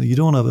unfortunately, you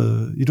don't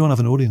have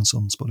an audience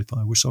on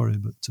Spotify. We're sorry,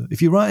 but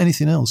if you write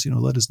anything else, you know,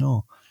 let us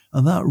know.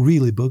 And that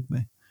really bugged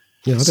me.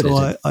 Yeah,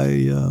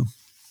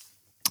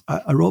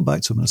 I wrote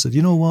back to him and I said,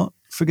 you know what?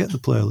 Forget the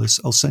playlist.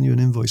 I'll send you an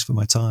invoice for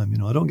my time. You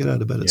know, I don't get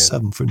out of bed at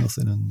 7 for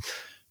nothing, and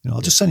you know,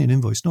 I'll just send you an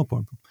invoice, no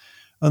problem.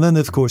 And then,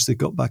 of course, they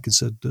got back and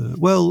said,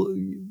 well,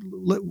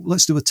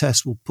 let's do a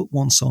test. We'll put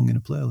one song in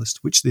a playlist,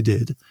 which they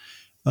did.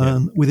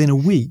 And within a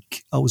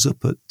week, I was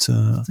up at,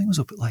 I think I was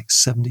up at like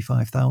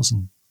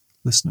 75,000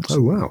 listeners.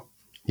 Oh, wow.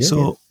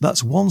 Yeah,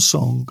 that's one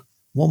song,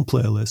 one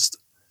playlist,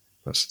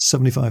 that's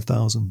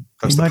 75,000.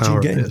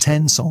 Imagine getting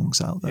 10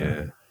 songs out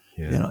there.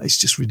 You know, it's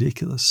just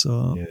ridiculous.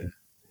 So,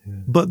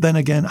 But then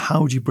again,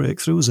 how do you break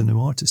through as a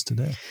new artist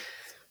today?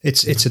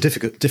 It's a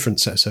different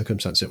set of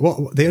circumstances.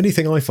 The only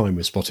thing I find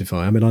with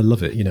Spotify, I mean, I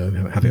love it, you know,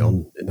 have it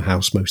on in the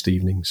house most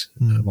evenings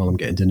while I'm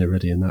getting dinner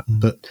ready and that.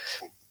 But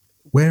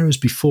whereas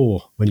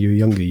before, when you were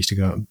younger, you used to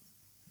go out and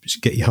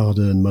get your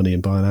hard-earned money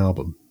and buy an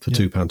album for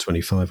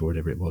 £2.25 or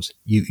whatever it was.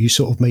 You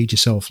sort of made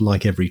yourself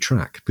like every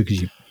track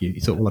because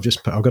you thought, well,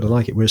 I've got to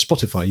like it. Whereas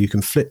Spotify, you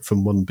can flip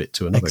from one bit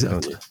to another,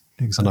 can't you?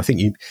 Exactly. And I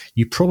think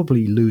you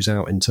probably lose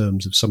out in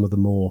terms of some of the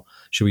more,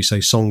 shall we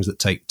say, songs that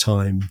take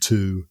time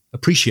to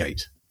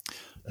appreciate.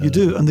 You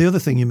do. And the other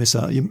thing you miss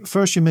out, you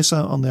miss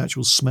out on the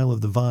actual smell of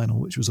the vinyl,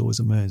 which was always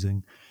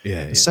amazing.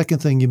 The second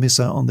thing, you miss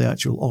out on the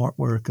actual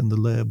artwork and the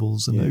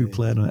labels and who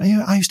played on it.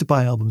 And, I used to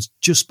buy albums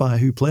just by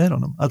who played on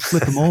them. I'd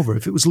flip them over.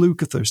 If it was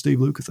Lukather, Steve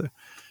Lukather,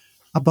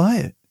 I'd buy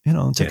it,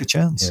 and take a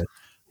chance.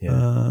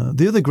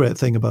 The other great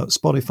thing about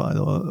Spotify,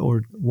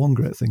 or one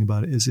great thing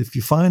about it, is if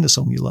you find a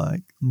song you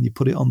like and you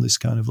put it on this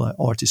kind of like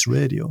artist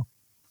radio,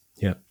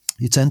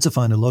 you tend to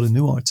find a lot of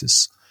new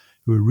artists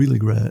who are really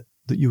great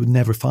that you would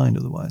never find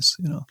otherwise,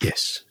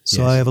 Yes.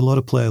 So I have a lot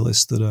of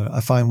playlists that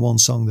I find one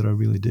song that I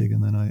really dig,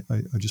 and then I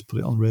just put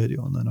it on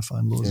radio, and then I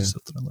find loads of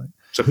stuff that I like.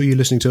 So who are you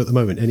listening to at the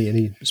moment?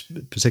 Any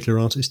particular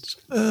artists?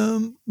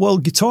 Well,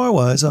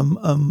 guitar-wise,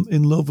 I'm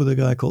in love with a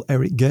guy called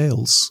Eric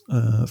Gales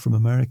from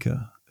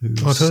America.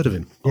 I've heard of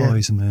him. Oh,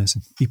 he's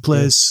amazing. He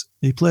plays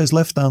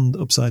left hand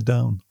upside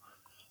down.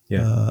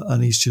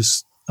 And he's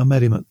just, I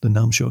met him at the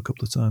NAMM show a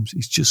couple of times.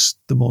 He's just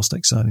the most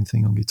exciting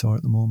thing on guitar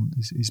at the moment.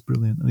 He's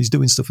brilliant. And he's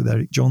doing stuff with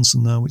Eric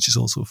Johnson now, which is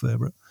also a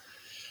favourite.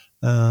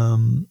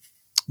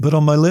 But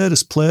on my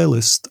latest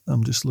playlist,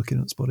 I'm just looking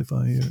at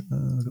Spotify here.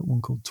 I've got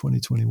one called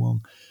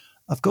 2021.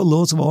 I've got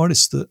loads of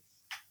artists that,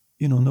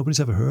 nobody's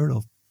ever heard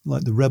of,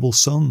 like the Rebel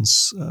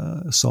Sons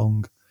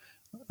song.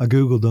 I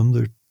Googled them.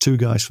 They're two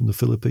guys from the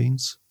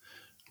Philippines.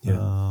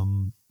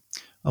 I'm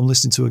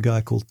listening to a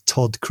guy called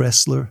Todd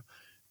Kressler,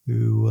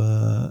 who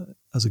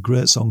has a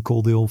great song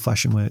called The Old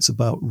Fashioned Way. It's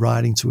about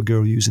writing to a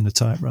girl using a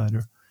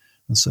typewriter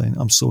and saying,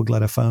 I'm so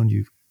glad I found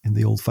you in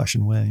the old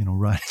fashioned way,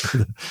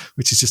 writing,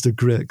 which is just a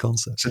great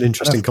concept. It's an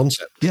interesting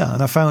concept. Yeah,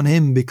 and I found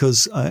him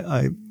because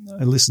I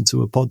listened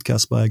to a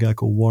podcast by a guy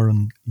called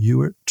Warren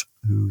Ewart,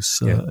 who's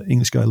an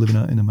English guy living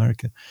out in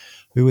America,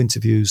 who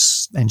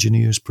interviews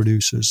engineers,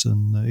 producers,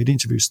 and he'd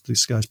introduced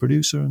this guy's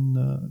producer, and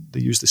they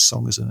used this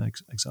song as an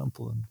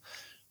example, and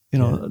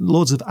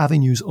loads of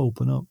avenues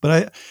open up.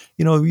 But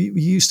we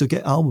used to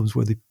get albums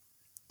where the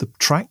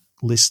track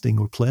listing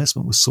or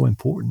placement was so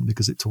important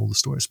because it told the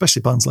story,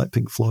 especially bands like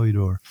Pink Floyd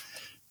or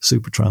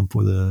Supertramp,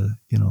 or the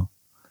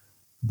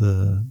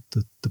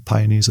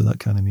pioneers of that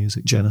kind of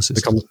music,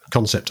 Genesis, the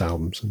concept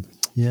albums.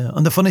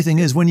 And the funny thing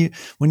is, when you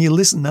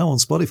listen now on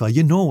Spotify,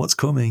 you know what's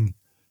coming.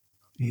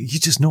 You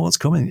just know what's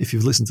coming if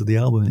you've listened to the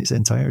album in its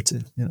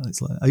entirety.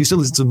 It's like I used to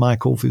listen to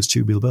Mike Oldfield's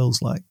Tubular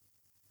Bells like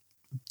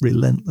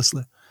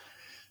relentlessly.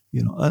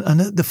 And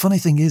the funny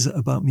thing is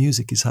about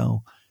music is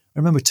how, I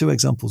remember two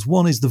examples.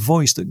 One is the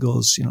voice that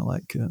goes,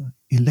 like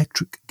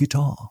electric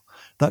guitar,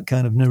 that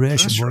kind of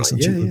narration voice on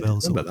Tubular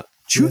Bells.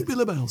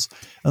 Tubular Bells.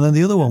 And then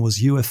the other one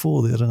was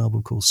UFO. They had an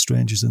album called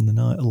Strangers in the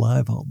Night, a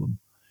live album.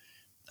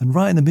 And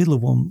right in the middle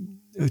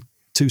of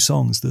two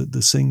songs,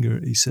 the singer,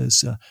 he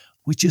says,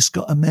 we just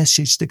got a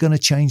message, they're going to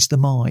change the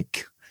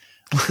mic.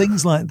 And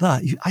things like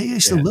that. I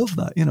used to love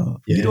that, You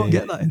don't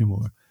get that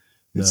anymore.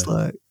 It's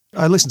like,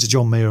 I listen to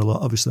John Mayer a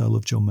lot. Obviously, I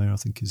love John Mayer. I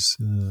think he's,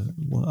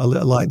 I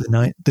like the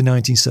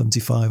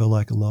 1975 I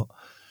like a lot.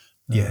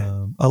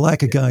 I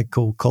like a guy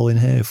called Colin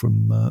Hay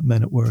from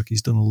Men at Work.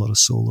 He's done a lot of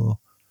solo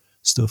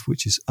stuff,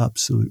 which is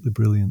absolutely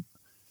brilliant.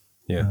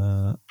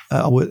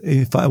 I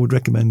would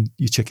recommend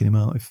you checking him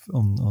out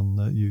on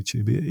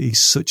YouTube.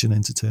 He's such an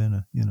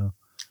entertainer,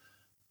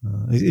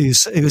 He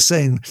was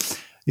saying,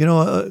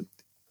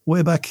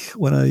 way back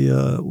when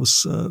I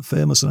was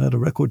famous and I had a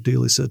record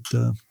deal,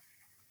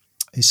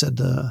 he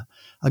said,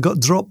 I got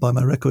dropped by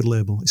my record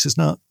label. He says,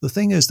 now, the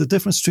thing is, the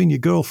difference between your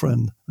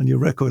girlfriend and your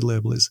record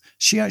label is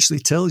she actually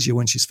tells you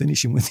when she's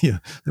finishing with you.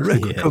 The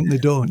record company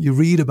don't. You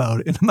read about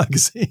it in a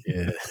magazine.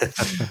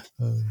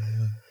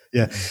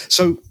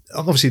 So,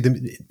 obviously,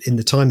 in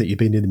the time that you've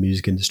been in the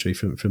music industry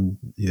from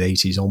the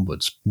 80s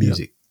onwards,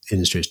 music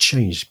industry has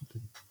changed,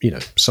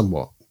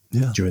 somewhat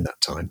during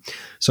that time.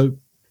 So,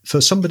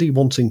 for somebody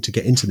wanting to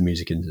get into the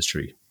music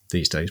industry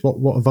these days,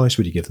 what advice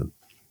would you give them?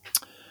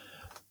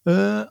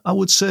 I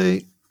would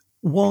say,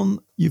 one,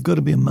 you've got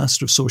to be a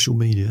master of social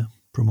media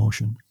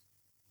promotion.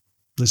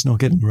 There's no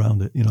getting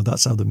around it.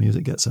 That's how the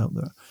music gets out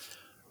there.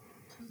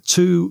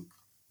 Two,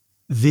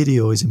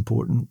 video is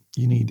important.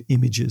 You need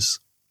images.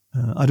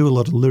 I do a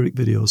lot of lyric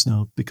videos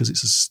now because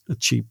it's a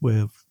cheap way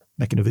of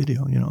making a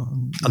video,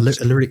 A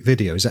lyric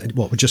video, is that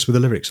what, just with the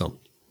lyrics on?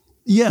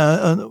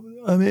 Yeah,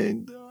 I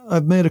mean,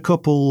 I've made a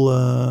couple.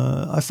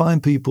 I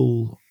find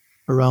people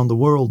around the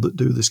world that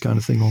do this kind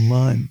of thing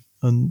online.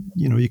 And,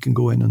 you can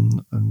go in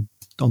and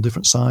on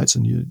different sites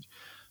and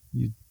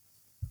you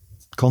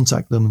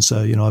contact them and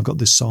say, I've got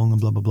this song and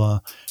blah, blah, blah.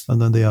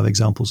 And then they have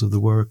examples of the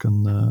work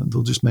and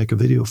they'll just make a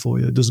video for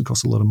you. It doesn't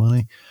cost a lot of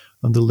money.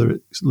 And the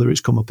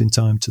lyrics come up in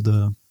time to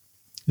the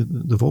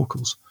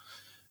vocals.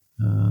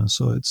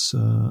 So it's, a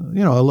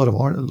lot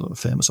of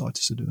famous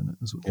artists are doing it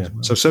as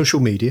well. So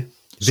social media,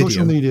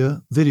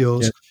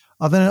 videos.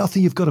 And then I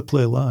think you've got to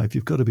play live.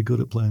 You've got to be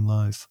good at playing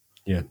live.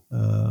 Yeah.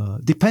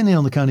 Depending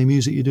on the kind of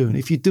music you're doing.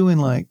 If you're doing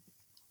like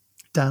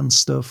dance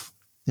stuff,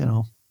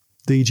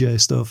 DJ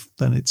stuff,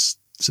 then it's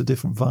a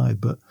different vibe.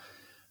 But,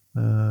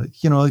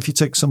 if you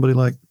take somebody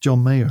like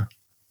John Mayer,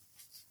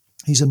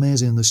 he's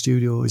amazing in the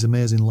studio. He's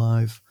amazing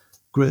live.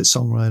 Great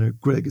songwriter,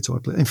 great guitar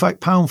player. In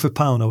fact, pound for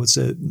pound, I would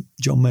say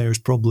John Mayer is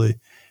probably,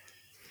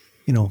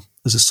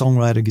 as a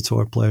songwriter,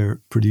 guitar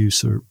player,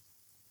 producer,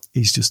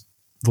 he's just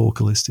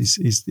vocalist. He's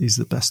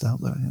the best out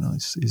there.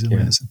 He's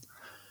amazing.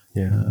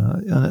 Yeah.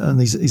 And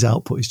his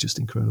output is just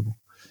incredible.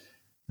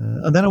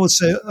 And then I'd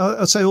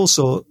say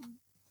also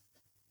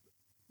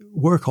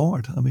work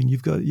hard. I mean,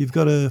 you've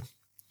got to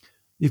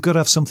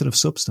have something of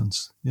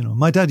substance.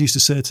 My dad used to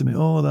say to me,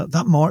 "Oh,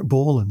 that Mark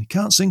Bolan, he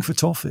can't sing for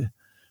toffee,"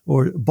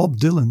 or Bob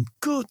Dylan.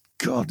 Good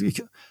God,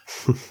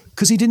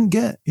 because he didn't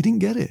get it. He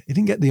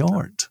didn't get the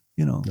art.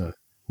 No.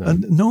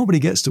 And nobody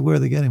gets to where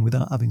they're getting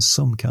without having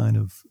some kind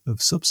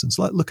of substance.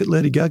 Like, look at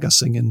Lady Gaga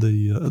singing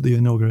at the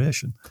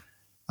inauguration.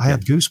 I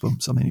had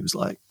goosebumps. I mean, it was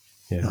like,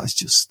 it's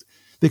just,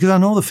 because I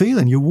know the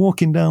feeling. You're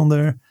walking down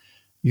there,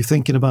 you're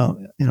thinking about,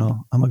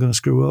 am I going to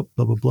screw up,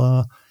 blah, blah,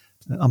 blah.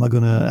 Am I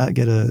going to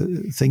get a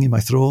thing in my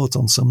throat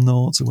on some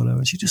notes or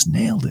whatever? She just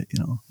nailed it,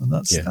 and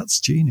that's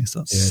genius.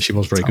 She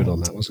was very good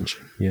on that, wasn't she?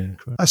 Yeah.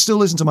 I still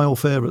listen to my old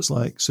favourites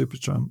like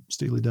Supertramp,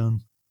 Steely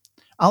Dan.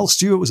 Al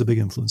Stewart was a big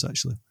influence,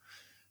 actually.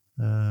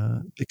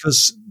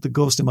 Because the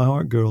Ghost in My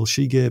Heart girl,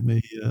 she gave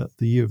me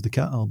the Year of the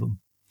Cat album,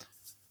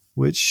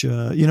 which,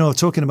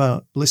 talking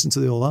about listening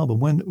to the old album,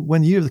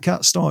 when Year of the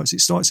Cat starts,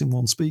 it starts in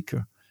one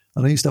speaker.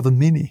 And I used to have a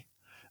Mini.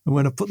 And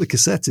when I put the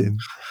cassette in,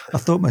 I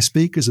thought my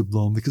speakers had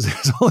blown because it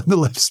was all in the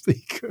left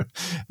speaker.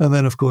 And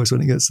then, of course,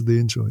 when it gets to the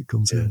intro, it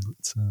comes in.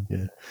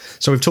 But,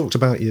 So we've talked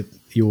about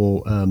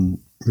your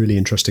really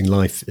interesting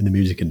life in the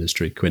music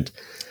industry, Quint.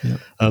 Yeah.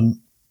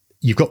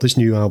 You've got this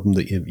new album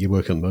that you're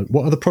working on at the moment.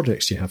 What other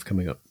projects do you have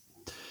coming up?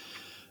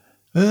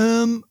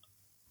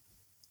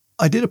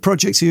 I did a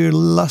project here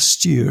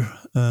last year.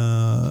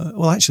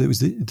 Actually, it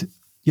was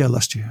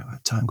last year.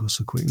 Time goes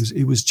so quick.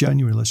 It was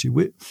January last year.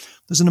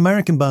 There's an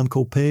American band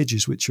called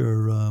Pages, which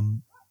are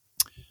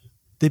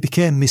they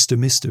became Mr.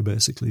 Mister,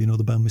 basically.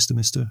 The band Mr.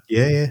 Mister.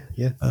 Yeah.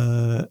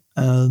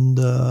 And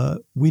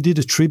we did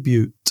a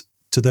tribute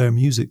to their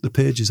music, the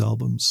Pages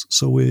albums.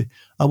 So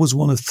I was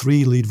one of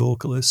 3 lead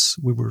vocalists.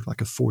 We were like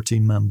a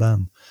 14-man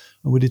band.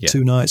 And we did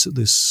 2 nights at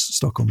this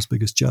Stockholm's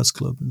biggest jazz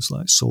club. It was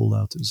like sold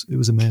out. It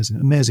was amazing,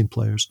 amazing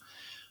players.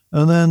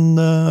 And then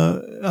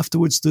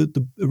afterwards,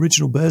 the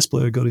original bass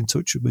player got in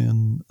touch with me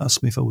and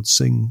asked me if I would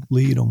sing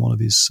lead on one of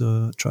his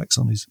tracks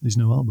on his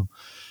new album,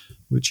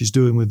 which he's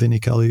doing with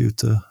Vinnie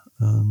Caliuta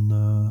and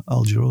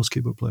Al Jarreau's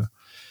keyboard player.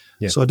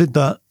 Yeah. So I did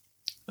that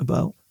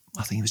about,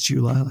 I think it was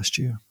July last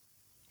year.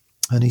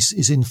 And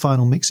he's in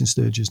final mixing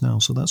stages now,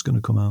 so that's going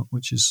to come out,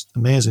 which is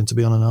amazing to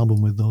be on an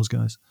album with those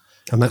guys.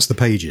 And that's the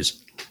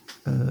Pages?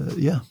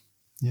 Yeah.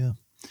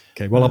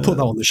 Okay, well, I'll put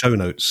that on the show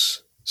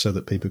notes so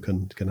that people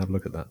can have a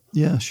look at that.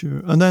 Yeah,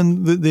 sure. And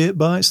then the 8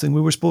 Bites thing,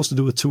 we were supposed to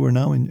do a tour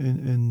now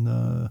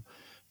in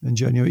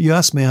January. You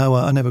asked me how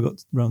I never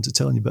got around to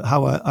telling you, but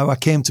how I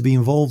came to be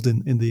involved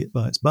in the 8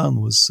 Bites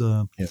band was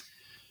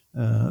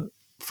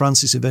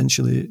Francis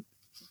eventually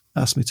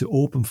asked me to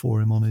open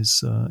for him on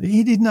his...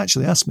 he didn't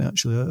actually ask me,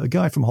 actually. A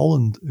guy from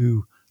Holland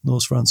who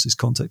knows Francis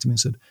contacted me and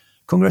said,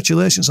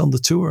 "Congratulations on the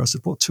tour." I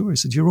said, "What tour?" He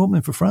said, "You're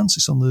opening for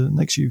Francis on the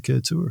next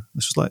UK tour."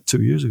 This was like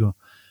 2 years ago.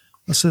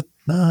 I said,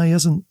 "Nah, he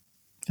hasn't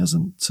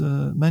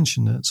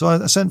mentioned it." So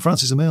I sent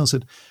Francis a mail and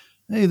said,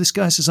 "Hey, this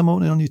guy says I'm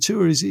opening on your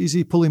tour. Is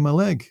he pulling my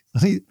leg?"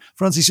 And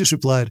Francis just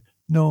replied,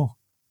 "No,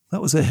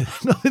 that was it.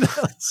 Nothing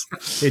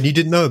else." And you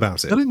didn't know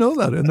about it? I didn't know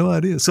that. I had no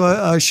idea. So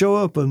I show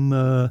up and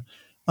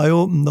I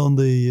opened on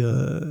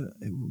the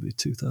it will be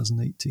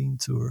 2018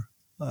 tour.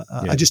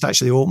 I just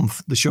actually opened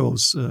the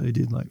shows. He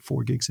did like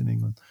 4 gigs in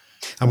England.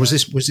 And was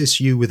this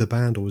you with a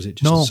band, or was it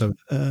just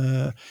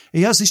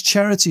he has this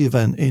charity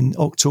event in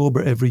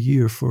October every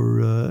year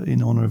for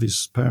in honor of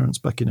his parents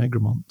back in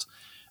Egremont.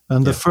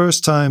 And the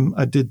first time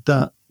I did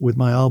that with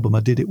my album,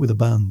 I did it with a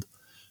band.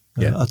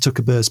 I took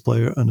a bass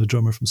player and a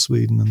drummer from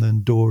Sweden, and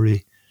then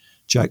Dory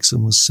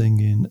Jackson was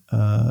singing.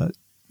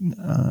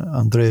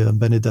 Andrea and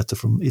Benedetta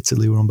from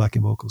Italy were on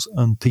backing vocals,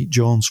 and Pete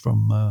Jones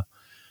from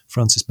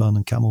Francis band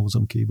and Camel was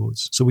on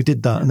keyboards. So we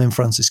did that, and then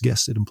Francis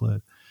guested and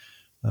played.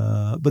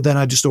 But then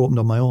I just opened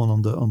on my own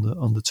on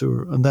the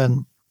tour, and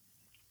then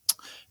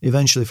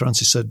eventually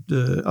Francis said,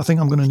 "I think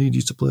I'm going to need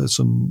you to play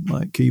some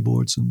like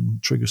keyboards and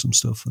trigger some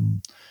stuff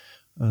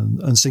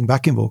and sing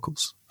backing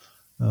vocals."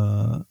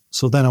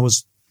 So then I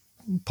was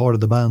part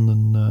of the band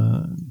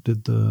and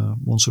did the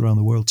Once Around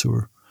the World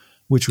tour,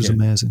 which was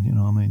amazing.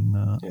 I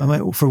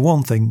mean, for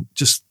one thing,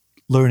 just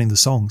learning the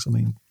songs. I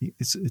mean,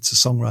 it's a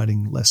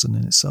songwriting lesson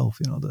in itself.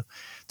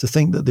 To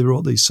think that they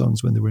wrote these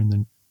songs when they were in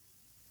their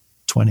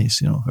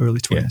 20s, early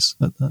 20s.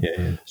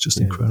 It's just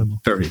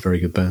incredible. Very, very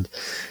good band.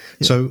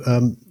 Yeah. So,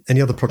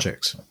 any other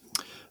projects?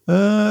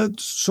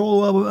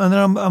 Solo album, and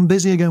then I'm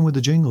busy again with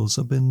the jingles.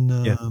 I've been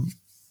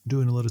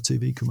doing a lot of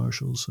TV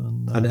commercials.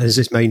 And is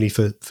this mainly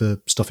for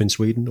stuff in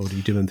Sweden, or do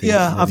you do anything?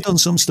 Yeah, I've done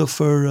some stuff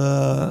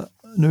for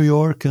New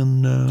York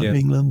and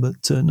England,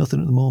 but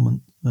nothing at the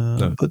moment.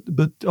 No.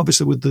 But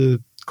obviously with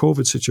the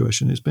COVID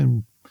situation, it's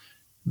been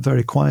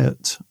very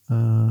quiet,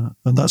 and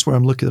that's where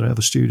I'm lucky that I have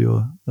a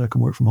studio that I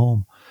can work from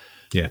home.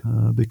 Yeah,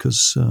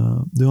 because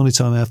the only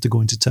time I have to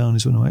go into town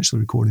is when I'm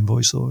actually recording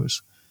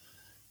voiceovers.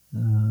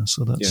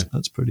 So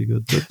that's pretty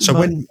good. But so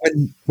when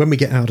we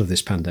get out of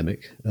this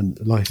pandemic and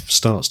life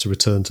starts to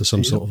return to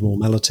some sort of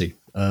normality,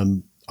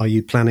 are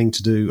you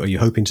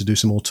hoping to do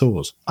some more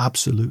tours?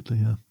 Absolutely,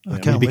 yeah. I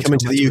can't wait to be coming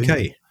to the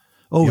UK.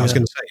 Oh, I was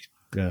going to say,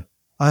 yeah.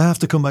 I have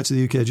to come back to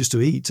the UK just to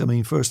eat. I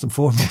mean, first and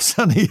foremost,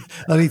 I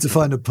need to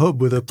find a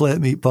pub with a plate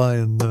meat pie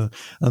and a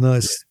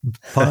nice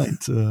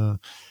pint.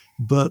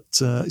 But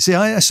see,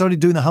 I started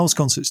doing the house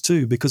concerts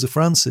too because of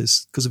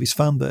Francis, because of his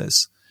fan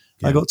base.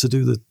 Yeah. I got to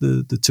do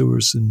the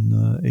tours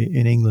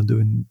in England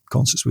doing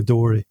concerts with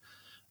Dory.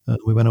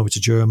 We went over to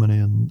Germany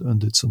and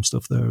did some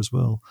stuff there as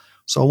well.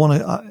 So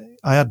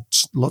I had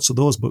lots of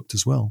those booked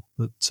as well.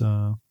 But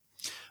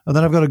and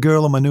then I've got a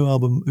girl on my new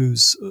album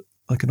who's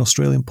like an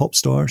Australian pop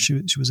star.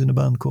 She was in a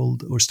band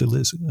called, or still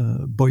is,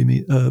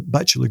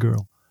 Bachelor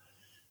Girl.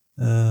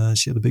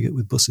 She had a big hit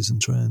with Buses and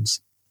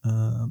Trains.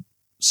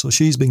 So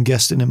she's been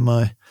guesting in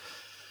my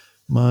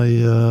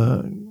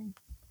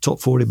top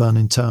 40 band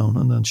in town,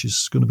 and then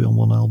she's going to be on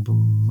one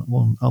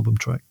album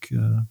track.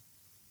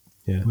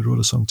 We wrote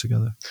a song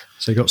together.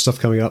 So you got stuff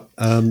coming up.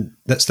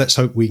 Let's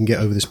hope we can get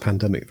over this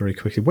pandemic very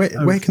quickly.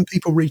 Where can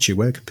people reach you?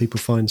 Where can people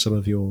find some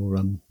of your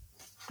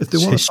if they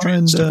want to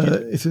find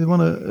if they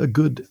want a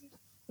good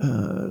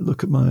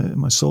look at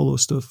my solo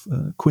stuff,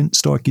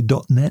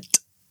 quintstarkey.net.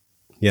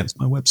 Yeah, that's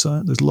my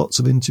website. There's lots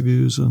of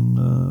interviews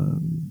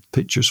and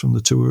pictures from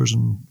the tours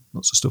and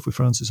lots of stuff with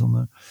Francis on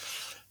there.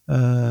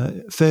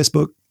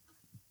 Facebook,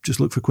 just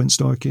look for Quint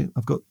Starkey.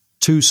 I've got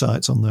 2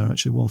 sites on there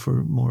actually, one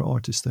for more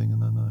artist thing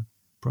and then a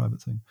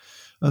private thing.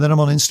 And then I'm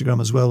on Instagram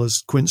as well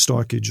as Quint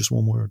Starkey, just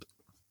one word.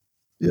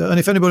 Yeah, and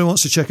if anybody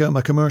wants to check out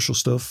my commercial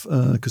stuff,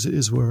 because it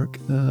is work,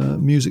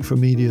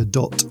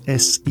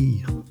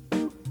 musicformedia.se.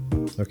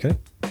 Okay,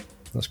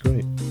 that's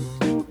great.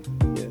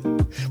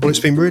 Well, it's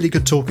been really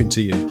good talking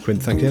to you,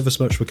 Quint. Thank you ever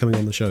so much for coming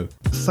on the show.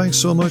 Thanks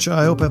so much.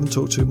 I hope I haven't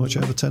talked too much. I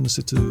have a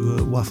tendency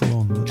to waffle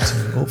on, but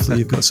hopefully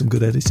you've got some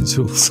good editing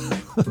tools.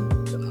 I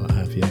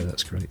have, yeah,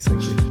 that's great.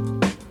 Thank you.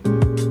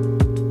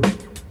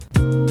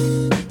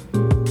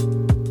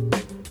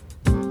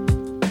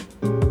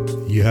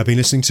 You have been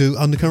listening to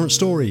Undercurrent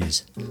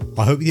Stories.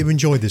 I hope you've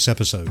enjoyed this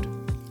episode.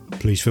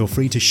 Please feel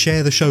free to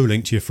share the show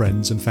link to your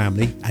friends and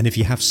family, and if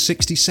you have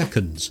 60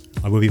 seconds,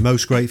 I will be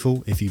most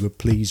grateful if you would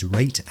please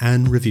rate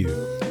and review.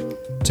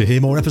 To hear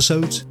more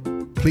episodes,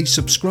 please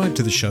subscribe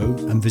to the show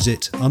and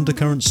visit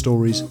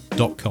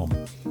undercurrentstories.com.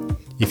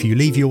 If you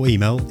leave your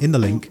email in the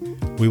link,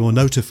 we will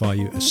notify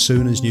you as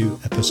soon as new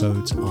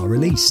episodes are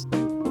released.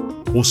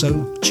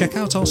 Also, check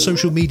out our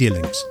social media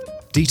links,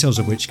 details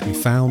of which can be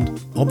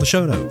found on the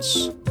show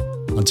notes.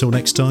 Until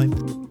next time,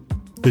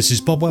 this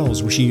is Bob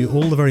Wells wishing you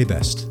all the very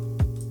best.